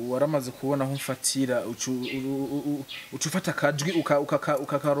waramaze kubona aho mfatira ucufata kajwi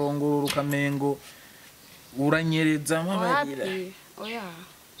ukakarongorora ukamengo uranyereza amabarira oya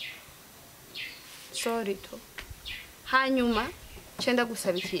sorry to hanyuma cenda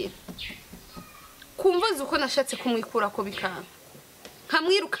gusabikira kumva uko nashatse kumwikura ko bikanga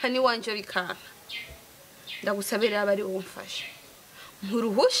nkamwirukani wanje bikanga ndagusabira abari umfasha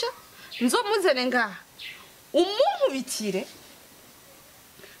nturuhusha nzomuzane ngaha umunkubitire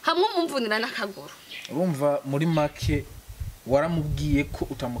hamwe mumvunira n'akaguru urumva muri make waramubwiye ko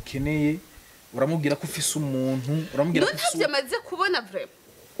utamukeneye uramubwira ko ufise umuntu uramubwira ko ufise maze kubona vraiment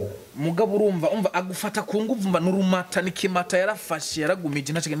mugabo urumva agufata ku nguvu mba nurumata nikimata yarafashe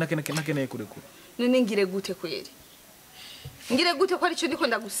yaragumije nakeneye kurekura none ngire gute kweri ngire gute ko ari cyo ndiko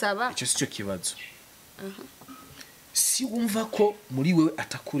ndagusaba icyo sico kibazo si wumva ko muri wewe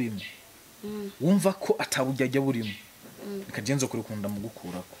atakurimo wumva ko atabujyajya burimo bikagenzo kuri kunda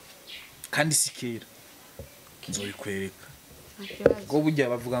mugukurako kandi sikera nzobikwereka go bujya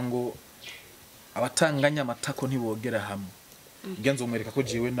bavuga ngo abatanganya amatako ntibogera hamwe ngenzo umwereka ko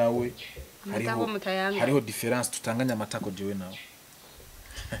jewe nawe hariho difference tutanganya amatako jewe nawe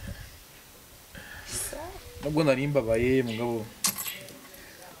nubwo narimba baye mugabo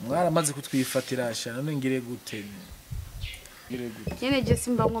mwaramaze kutwifatira ashana none ngire gute nyene je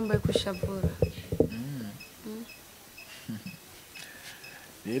simba ngomba kushavura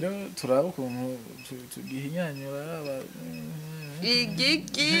rero turaba ukuntu tugihinyanyura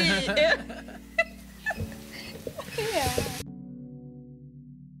igiki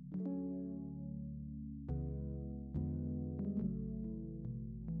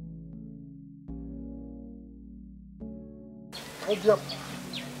Odi up.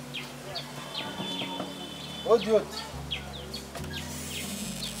 Odi odi.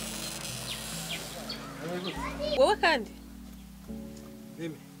 wowe kandi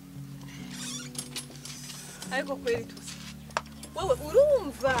Mimi. ariko kweri tuzi wowe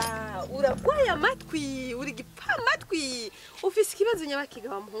urumva uragwaye amatwi uri gipfa amatwi ufise ikibazo nyabakiga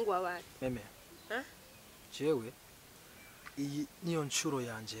wa muhungu w'abandi Meme. Ha? Jewe iyi niyo nshuro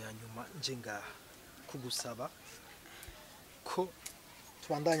yanje ya nyuma nje ngaha kugusaba ko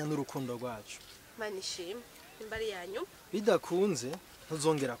tubandanya n'urukundo rwacu. Mana ishimwe imbari yanyu Bidakunze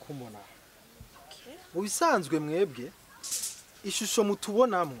ntuzongera kumbona. okay Mu bisanzwe mwebwe ishusho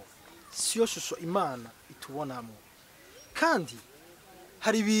mutubonamwo siyo shusho Imana itubonamwo. Kandi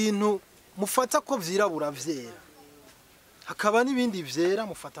hari ibintu mufata ko vyirabura vyera. Hakaba n'ibindi vyera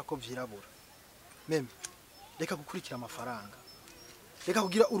mufata ko vyirabura. Meme, reka gukurikira amafaranga. Reka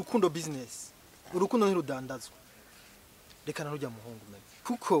kugira urukundo business. Urukundo ntirudandazwa. Reka narujya muhungu meme.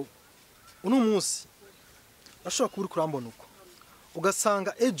 Kuko uno munsi ashobora kuba uri kurambona uko.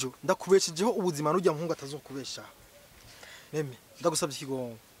 Ugasanga ejo ndakubeshejeho ubuzima nujya muhungu atazokubesha. Meme, ndagusabye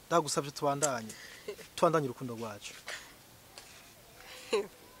ikigongo. Ndagusabye tubandanye. Tubandanye urukundo rwacu.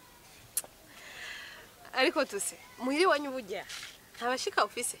 ariko tuse muhiri wanyu burya ntabashika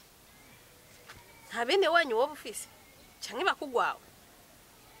ufise nta bene wanyu wowe ufise canke bakugwawe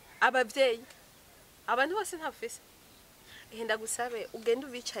abavyeyi abantu bose ntafise henda gusabe ugende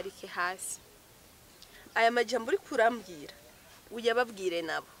ubicarike hasi aya majambo uri kurambwira uyababwire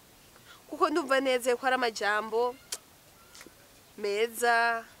nabo kuko ndumva neze ko ari amajambo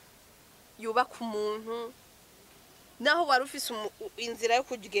meza yubaka umuntu naho wari ufise inzira yo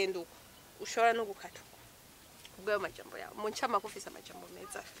kugenda uko ushobora no gukata ubwo majambo yawe mu ncama ko ufise amajambo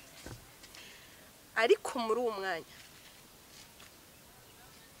meza ariko muri uwo mwanya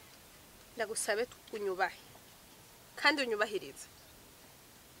ndagusabe unyubahe kandi unyubahirize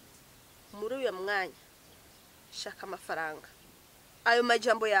muri uyu mwanya shaka amafaranga ayo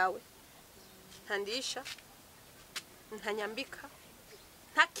majambo yawe ntandisha ntanyambika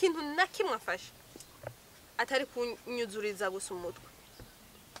nta kintu na kimwe afashe atari kunyuzuriza gusa umutwe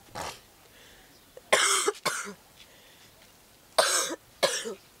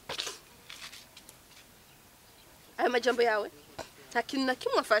ayo majambo yawe nta kintu na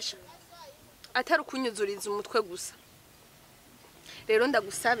kimwe afasha atari kunyuzuriza umutwe gusa rero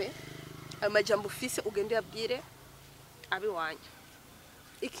ndagusabe ayo majambo ufise ugende yabwire abi wanya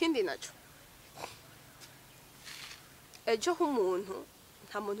ikindi naco ejo h'umuntu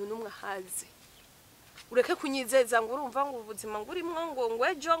nta muntu numwe ahazi ureke kunyizeza ngo urumva ngo ubuzima ngurimwo ngo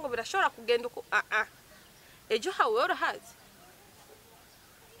ejo ngo birashobora kugenda uko ejo hawe urahazi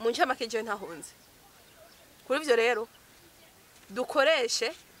mu ncamake jewe ntahunze kuri ivyo rero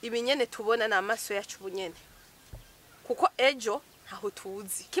dukoreshe ibinyene tubona n'amaso yacu bunyene kuko ejo ntaho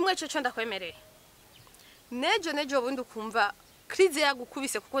tuzi kimwe cyo ndakwemereye nejo bundi ukumva krize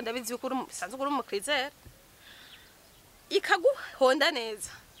yagukubise kuko ndabizi yuko usanzwe uri mu krize ikaguhonda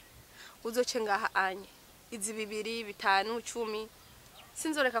neza uzoce ngaha anye izi 2 5 10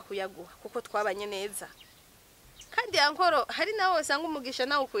 sinzoreka kuyaguha kuko twabanye neza kandi yankoro hari nawe usanga umugisha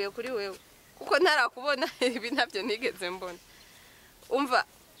nawe ukuye kuri wewe kuko ntarakubona ibi ntabyo nigeze mbona umva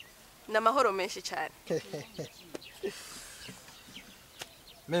namahoro menshi cyane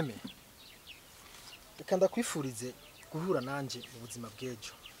Meme, reka ndakwifurize guhura nanje mu buzima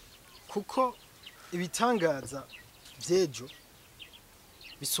bw'ejo kuko ibitangaza by'ejo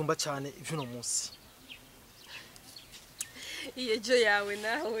bisumba cyane ivy'uno munsi iyejo yawe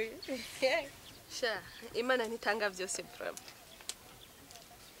nawe sha imana ntitanga byose problem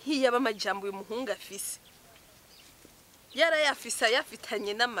hiyaba amajambo y'umuhungu afise yarayafisa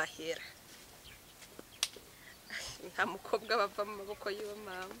yafitanye n'amahera nta mukobwa bava mu maboko yiwe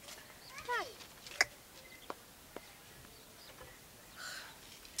mama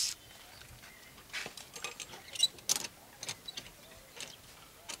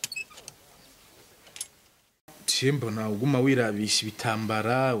mbona uguma wirabisha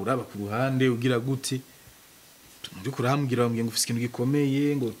ibitambara uraba ku ruhande ugira gute ndi kurambwira ngo ufise ikintu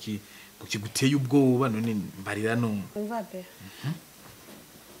gikomeye ngo kiguteye ubwoba none mbarira no umvabe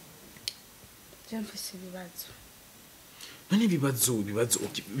jamfise ibibazo none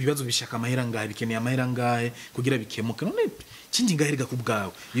ibibazo bishaka amahera ngahe bikeneye amahera ngahe kugira bikemuke none kindi ngaherega ku bwawe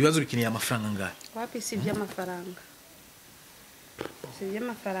ibibazo bikeneye amafaranga ngahe wapi si by'amafaranga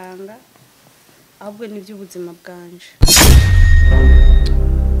ahubwo ni by'ubuzima bwanje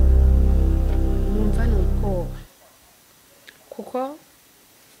numva nuko kuko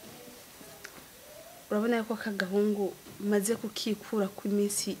urabona yuko kagahungu maze kukikura ku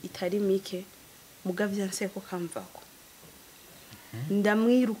minsi itari mike mugavyanse ko kamvako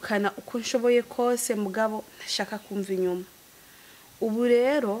ndamwirukana uko nshoboye kose mugabo ntashaka kumva inyuma ubu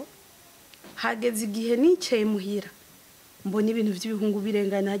rero hageze igihe nicaye muhira mbona ibintu by'ibihungu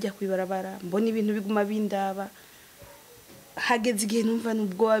birengana hajya kwibarabara mbona ibintu biguma bindaba hageze igihe numva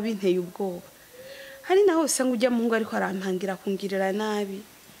nubwo wabinteye ubwoba hari naho usanga ujya mu ngo ariko arampangira kungirira nabi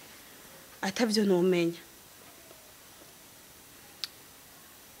atavyo nomenya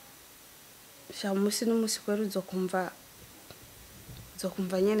sha musi n'umusi kwero uzokumva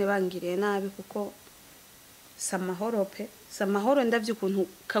nyene bangiriye nabi kuko samahoro pe samahoro ndavye ukuntu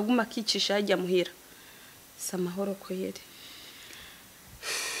kaguma kicisha hajya muhira samahoro kwere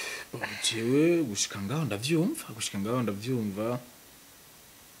jewe gushika ngaho ndavyumva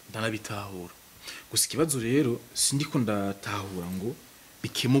ndanabitahura gusa ikibazo rero sindiko ndatahura ngo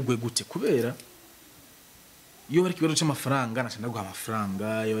bikemugwe gute kubera iyo bari kibazo cy'amafaranga nashanda guha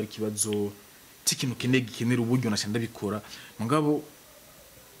amafaranga iyo bari kibazo tikintu gikenera uburyo nashanda bikora mugabo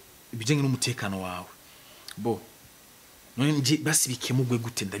ibijenge n'umutekano wawe bo none nje basi bikemugwe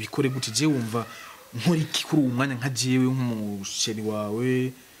gute ndabikore gute je wumva nkori kuri umwanya nka jewe nk'umusheri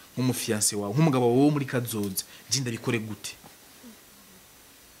wawe nk'umufiance wawe nk'umugabo wawe muri kazoza je ndabikore gute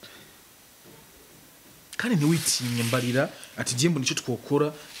kandi ntiwitinye mbarira ati jembo nico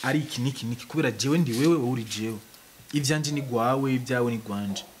twokora ari iki niki kubera jewe ndi wewe uri jewe ivyanje ni gwawe ibyawe ni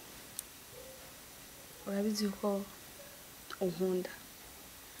gwanje urabizi ko unkunda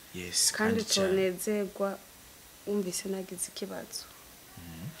yes kandi tonezerwa umvise nagize ikibazo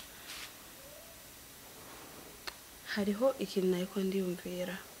hariho ikintu nayiko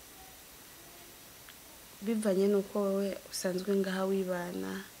ndiyumvira bivanye nuko wewe usanzwe ngaha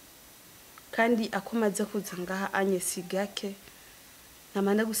wibana kandi akomaze kuza ngaha anyesigake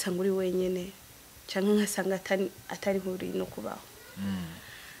namana gusanga uri wenyene canke nkasanga atari huri no kubaho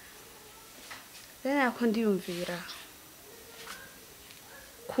rero ako ndiyumvira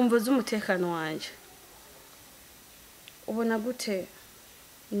kumva z'umutekano wanje ubona gute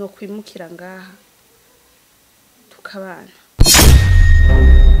no kwimukira ngaha tukabana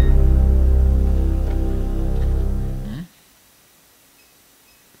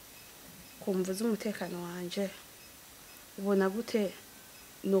kumva z'umutekano wanje ubona gute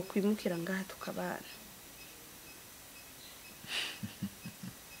no kwimukira ngaha tukabana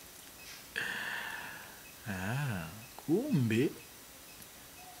kumbe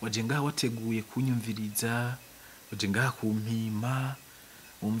waje ngaha wateguye kunyumviriza waje ngaha kumpima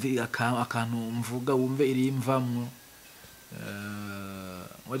wumve akantu mvuga wumve irimvamwo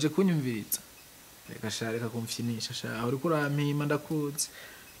waje kunyumviriza reka kumfyinisha sha uri kurampima ndakuzi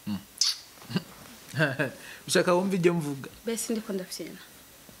ushaka wumve ibyo mvuga bese ndiko ndafyena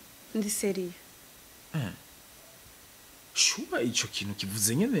ndi seriye shuba ico kintu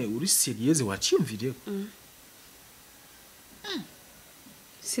kivuze nyene uri serieze waciyumviriye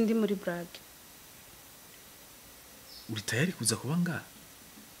sindi muri brag uri tayari kuza kuba ngaha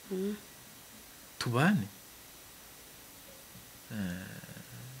tubane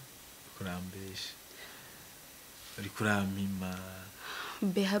kurambesha uri kurampima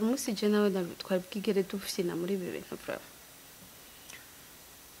be hari umusi je nawe twari bwigere dufyina muri ibi bintu bravo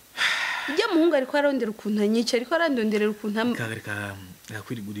ijya muhungu ariko arondera ukuntu anyica ariko arandonderera ukuntu reka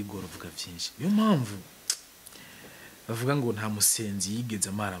kwirigura igoro vuga byinshi niyo mpamvu bavuga ngo nta musenzi yigeze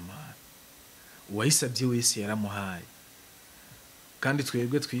amaramara uwayisabye wese yaramuhaye kandi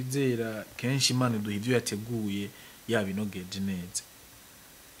twebwe twizera kenshi Imana duha ibyo yateguye yabinogeje neza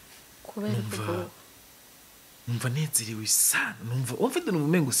kubera ko numva nezerewe sana numva umfite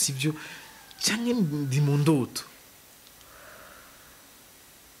n'ubumengo sivyo cyangwa ndi mu ndoto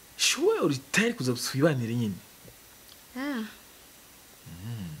shuwe uri tayari kuza twibanire nyine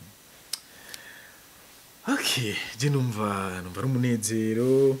okay je numva ari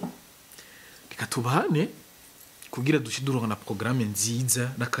umunezero reka tubane kugira dushiduronka na programme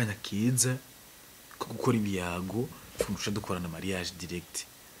nziza nakanya keza ko gukora ibiyago twumva dukorana mariage direct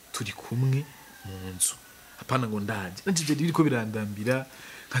turi kumwe mu nzu apana ngo ndaje nanje biriko birandambira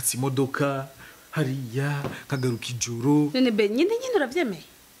nkatsi imodoka hariya kagaruka ijoro none be nyine uravyemeye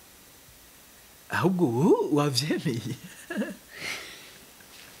ahubwo wavyemeye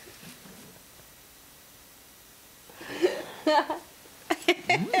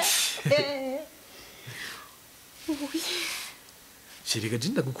Shirika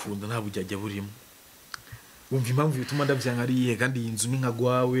jinda gukunda nta bujyajya burimo umva impamvu bituma ndavyankariye kandi iyi nzu ni nka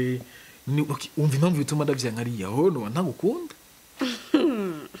gwawe umva impamvu bituma ndavyankariye aho no ntagukunda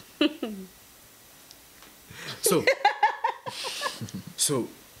so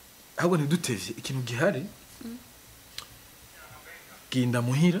ahubwo ntidutevye ikintu gihari ginda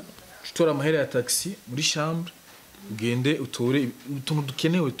muhira tora amahera ya taxi muri chambre ugende utore utuntu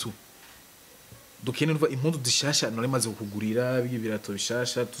dukenewe tu dukenerwa impundu zishasha nari maze kukugurira birato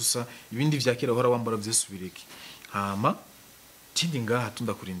bishasha tusa ibindi vya kera hora wambara vyesubireke hama kindi ngaha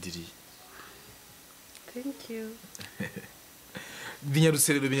tundakurindiriye. Thank you.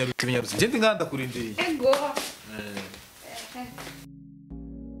 Binyarutse jendi ngaha ndakurindiriye. Ego.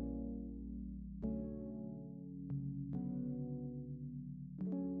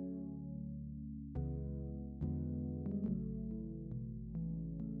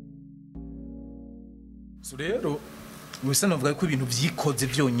 So rero wese navuga ko ibintu vyikoze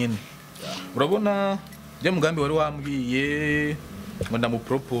byonyene. Urabona bya mugambi wari wambwiye ngo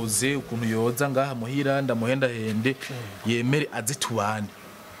ndamupropose ukuntu yoza ngaha muhira ndamuhenda hende yemere aze tubane.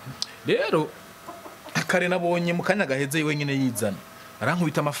 Rero akare nabonye mu kanya gaheze wenyine yizana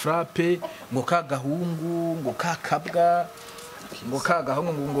arankubita amafrappe ngo kagahungu ngo kakabwa ngo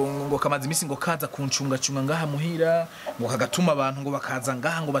kagahungu ngo kamaze imisi ngo kaza kuncunga ngaha muhira ngo kagatuma abantu ngo bakaza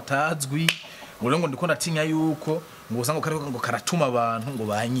ngaha ngo batazwi ngo ndiko ndatinya yuko ngo usanga kariko ngo karatuma abantu ngo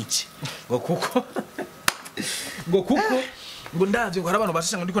banyice ngo kuko ngo ndavye ngo hari abantu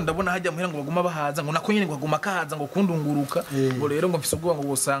bashasha ngo ndiko ndabona hajya muhira ngo baguma bahaza ngo nako nyene ngo baguma kahaza ngo kundunguruka ngo rero ngo mfise ubwoba ngo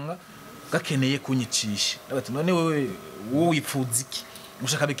bosanga gakeneye kunyicisha ndabati none wewe wipfuza iki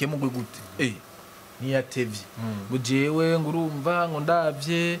ushaka bikemo gute niyatevye ngo jewe ngo urumva ngo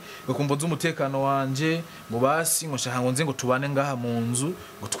ndavye ngo kumboza umutekano wanje ngo basi ngo shaka ngo nze ngo tubane ngaha mu nzu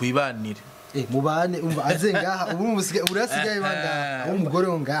ngo twibanire mubane umva aze ngaha ubu musige urasigaye banga umugore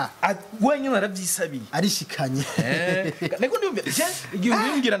wo ngaha wenyine naravyisabiye arishikanye niko ndumva igihe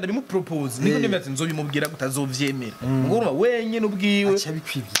umbwira ndabimupropose niko ndumva ati nzobimubwira gutazovyemera ngo urumva wenyine ubwiwe acha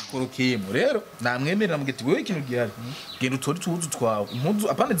bikwibye korokeyemo rero namwemerera mugeti wewe ikintu gihari genda utori tuzu twawe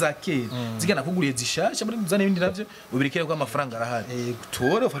impuzu apane za kera zigana kuguriye zishasha muri muzane ibindi navyo ubirikere ko amafaranga arahari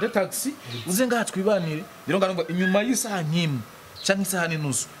utore ufate taxi uze ngaha twibanire rero ngarumva inyuma y'isaha nkimwe canke isaha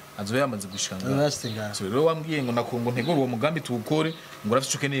n'inusu azo yamaze gushanga so rero wambwiye ngo nakongo ntegura uwo mugambi tuwukore ngo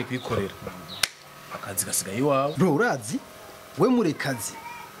urafite ukeneye kwikorera akazi gasigaye iwawe bro urazi we murekazi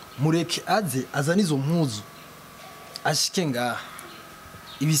mureke aze azana izo mpuzu ashike ngaha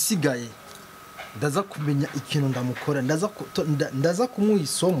ibisigaye ndaza kumenya ikintu ndamukora ndaza kumuha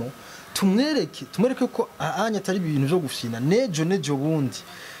isomo tumwereke ko ahanya atari ibintu byo gufina nejo bundi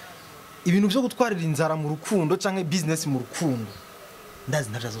ibintu byo gutwarira inzara mu rukundo canke business mu rukundo ndazi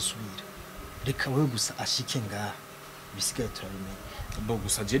ntazasubira reka wewe gusa ashike ngaha bisigaye turabimenya bo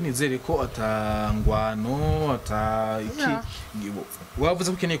gusa je nizere ko atangwano iki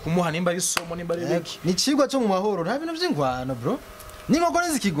wavuze ko ukeneye kumuha nimba ari somo nimba ari biki ni cigwa cyo mu mahoro nta bintu vy'ingwano bro ningo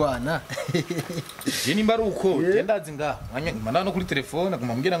nizikigwana je nimba ari uko je ndazi ngaha mwanya no kuri telefone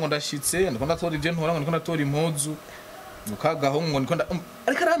kumambwira ngo ndashitse ndiko ndatora ivyo ntora ngo ndiko ndatora impuzu ukagaho ngo ndiko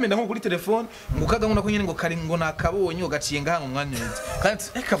ariko aramenda nko kuri telefone ngo ukagaho nako nyene ngo kari ngo nakabonye ugaciye ngaha mu mwanya nzi kandi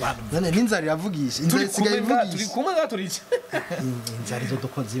eka bantu none ninzari yavugisha inzari sigaye ivugisha turi kumwe gaturice inzari zo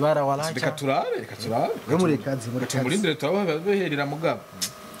dokozi bara walacha reka turabe we murekazi tumurindire turababeherera mugabo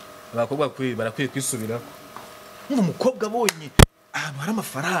abakobwa barakwiye kwisubirako umukobwa abonye ahantu hari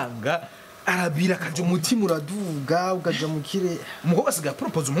amafaranga arabira akaje umutima uraduga ugaja mu kire umukobwa asigaye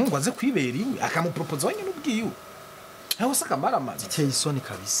propose umuhungu aze kwibera iwe akamupropose wenyine ubwiwe aho saka maramazi iteye isoni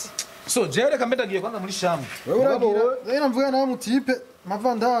kabisa so jere kametagiye kwanza muri shamba wewe uragira wewe mvuga nawe mutipe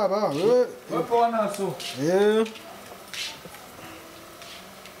mavandaba wewe wapo wanaso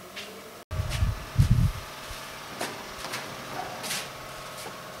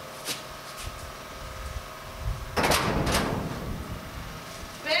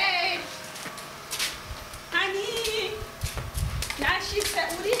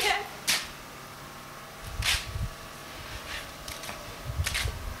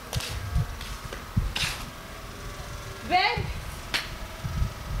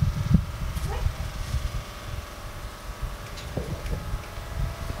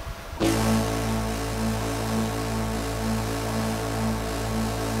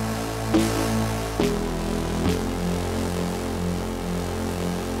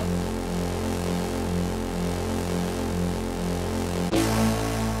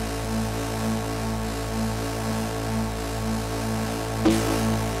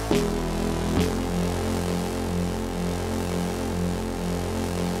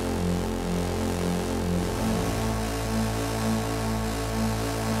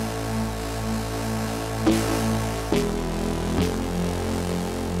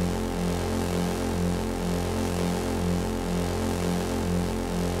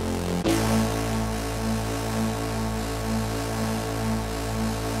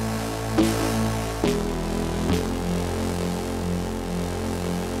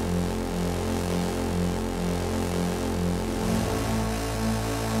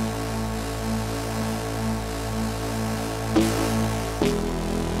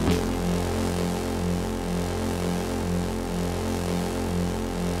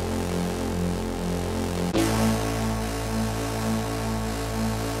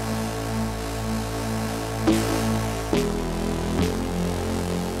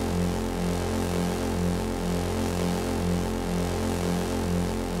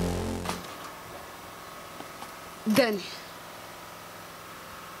Dani,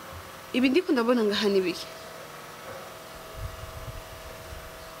 ibi ndiko ndabona ngaha nibiki?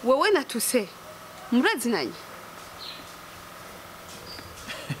 Wowe na Tuse murazinanye?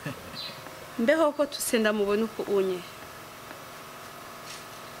 Mbeho ko Tuse ndamubona uko unye.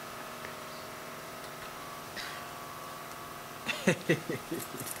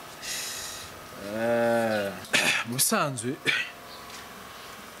 Musanzwe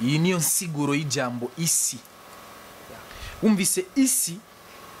iyi niyo nsiguro y'ijambo isi. Umvise isi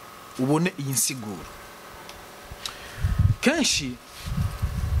ubone iyi nsiguro. Kenshi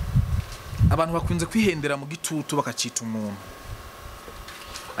abantu bakunze kwihendera mu gitutu bakacita umuntu,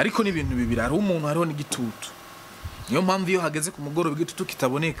 ariko n'ibintu bibiri, ari umuntu hariho n'igitutu. Niyo mpamvu iyo hageze ku mugoroba igitutu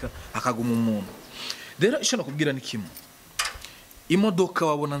kitaboneka akaguma umuntu. Rero isho nakubwira ni kimwe, imodoka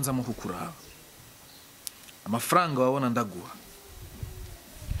wabona NZOMUKURAHE, amafaranga wabona ndaguha,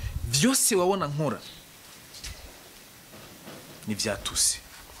 vyose wabona nkora ni vyatuse.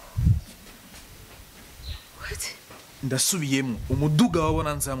 Ndasubiyemo, umuduga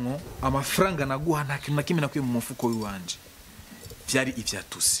wabona nzamwo, amafaranga naguha nta kintu na kimwe nakuye mu mufuko w'iwanje, vyari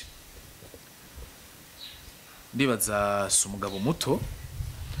ivyatuse. Ndibaza si umugabo muto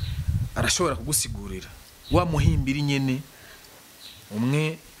arashobora kugusigurira wa muhimbiri nyene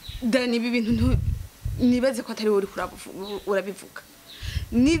umwe. Dani, ibi bintu nibaze ko atari wowe urabivuga.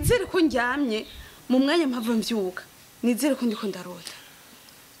 Nizere ko njyamye mu mwanya mpava mvyuka, nizere ko ndiko ndarota.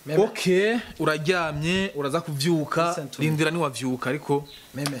 Okay, uraryamye uraza kuvyuka, rindira ni wavyuka. Ariko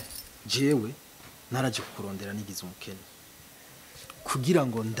meme jewe naraje kukurondera nigize umukene kugira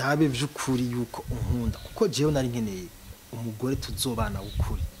ngo ndabe vy'ukuri yuko unkunda, kuko jewe nari nkeneye umugore tuzobana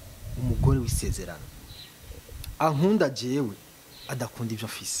ukuri, umugore w'isezerano ankunda jewe adakunda ivyo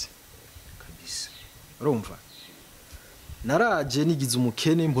afise kabisa. urumva naraje nigize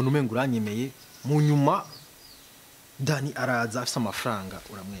umukene mbona umenga uranyemeye, mu nyuma Dani araza afise amafaranga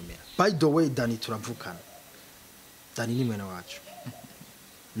uramwemera. By the way Dani turavukana, Dani ni mwene wacu.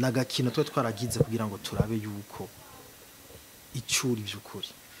 Nagakino twe twaragize kugira ngo turabe yuko icuri vy'ukuri.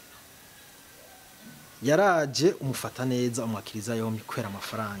 Yaraje umufata neza, umwakiriza yombi kwera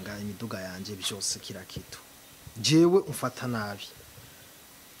amafaranga, imiduga yanje byose kira kitu. Jewe umfata nabi,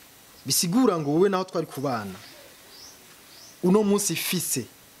 bisigura ngo wowe naho twari kubana uno munsi fise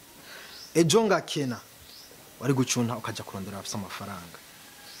ejo ngakena wari gucunta ukaja kurondera afisa amafaranga.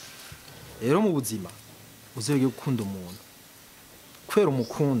 Rero mu buzima uzerege gukunda umuntu kwera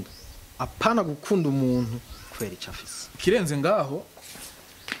umukunda, apana gukunda umuntu kwera icyo afise. Kirenze ngaho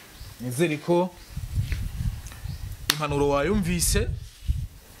nizere ko impanuro wayumvise,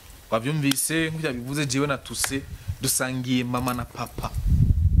 wavyumvise nk'ibyo bivuze. Jewe na Tuse dusangiye mama na papa,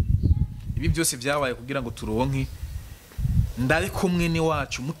 ibi byose byabaye kugira ngo turonke ndare ko mwene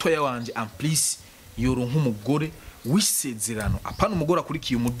wacu mutoya wanje amplisi yoro nk'umugore wisezerano, apana umugore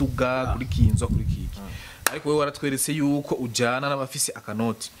akurikiye umuduga, akurikiye inzo, akurikiye iki. Ariko wewe waratweretse yuko ujana n'abafise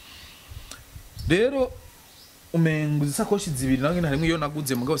akanoti. Rero umenga isakoshi zibiri nange harimwe iyo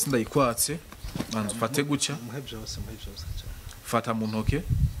naguze mugabo sindayikwatse, manzu fate guca muhe byose fata mu ntoke.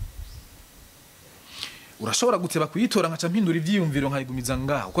 Urashobora guteba kuyitora nkaca mpindura ivyiyumviro nkayigumiza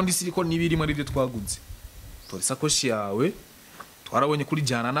ngaho, uko ndisiri ko nibiri muri byo twaguze. Tora isakoshi yawe, twarabonye kuri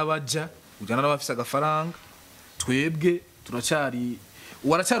jana n'abaja, ujana n'abafise agafaranga. Twebwe turacari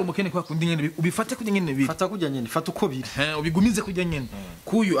waracari umukene kwa kundi nyene, ubifate kujya nyene biri. Fata kujya nyene, fata uko biri. Ubigumize kujya nyene.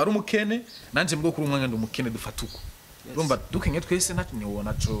 Kuyu ari umukene, nanje mbwo kuri umwanya ndumukene dufata uko. Urumva dukenye twese ntacyo niwona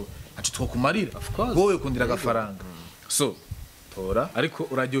aco twokumarira. Wowe kundira agafaranga. So, tora ariko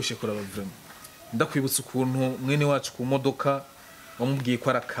uraryoshe kuraba vraiment. Ndakwibutsa ukuntu mwene wacu ku modoka wamubwiye ko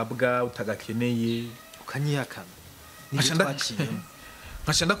arakabwa utagakeneye ukanyihakana.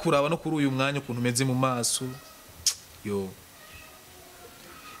 Nkasha ndakuraba no kuri uyu mwanya ukuntu umeze mu maso. Yo,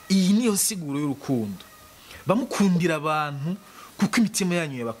 iyi niyo nsiguro y'urukundo. Bamukundira abantu kuko imitima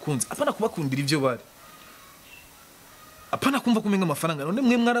yanyu yabakunze, apana kubakundira ivyo bari, apana kumva kumenga amafaranga. None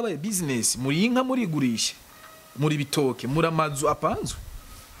mwe mwarabaye business, muri inka, muri gurisha, muri bitoke, muri amazu apanzwe.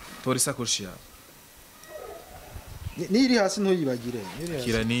 Tora isakoshi yawe niri hasi ntuyibagire,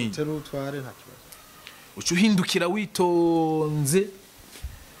 kira ni tero utware nta kibazo. Ucu hindukira witonze.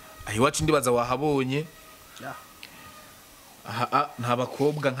 Ahi wacu ndibaza wahabonye. Aha nta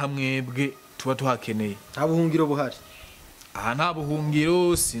bakobwa nka mwebwe tuba tuhakeneye. Nta buhungiro buhari. Aha nta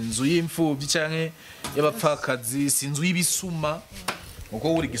buhungiro, sinzu y'imfuvyi canke y'abapfakazi, sinzu y'ibisuma,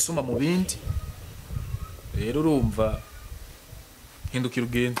 uko uri gisuma mu bindi. Rero urumva hindukira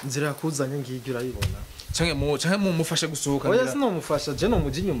ugenda. Inzira yakuzanye ngijye urayibona. canke mumufashe gusohoka oya sinomufasha je no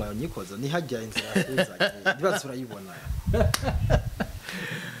muji nyuma yo nikoza ni hajya inzira yakuzaje ibibazo urayibona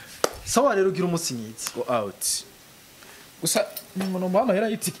sawa rero ugira umusinyitsi go out gusa umuntu muhamahera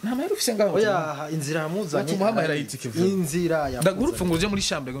yitike nta mahera ufise ngaho oya inzira yamuzanye muhamahera yitike vuba inzira yakuzaje ndagura upfunguje muri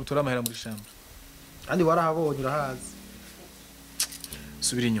chambre ngo tora amahera muri chambre kandi warahabonye urahazi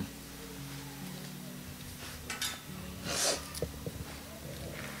subira inyuma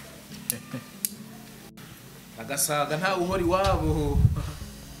agasaga nta uhori wabo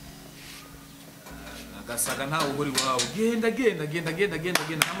agasaga nta uhori wabo genda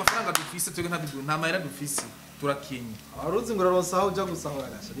amafaranga dufise twege nta mahera dufise turakinye aruzi ngo uraronsa aho uja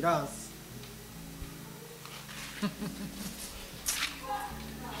gusahura gasha birasi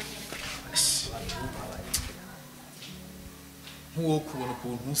nkuwo kubona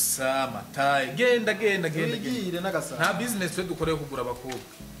ukuntu usa mataye genda n'agasaga nta business twe dukoreye kugura abakobwa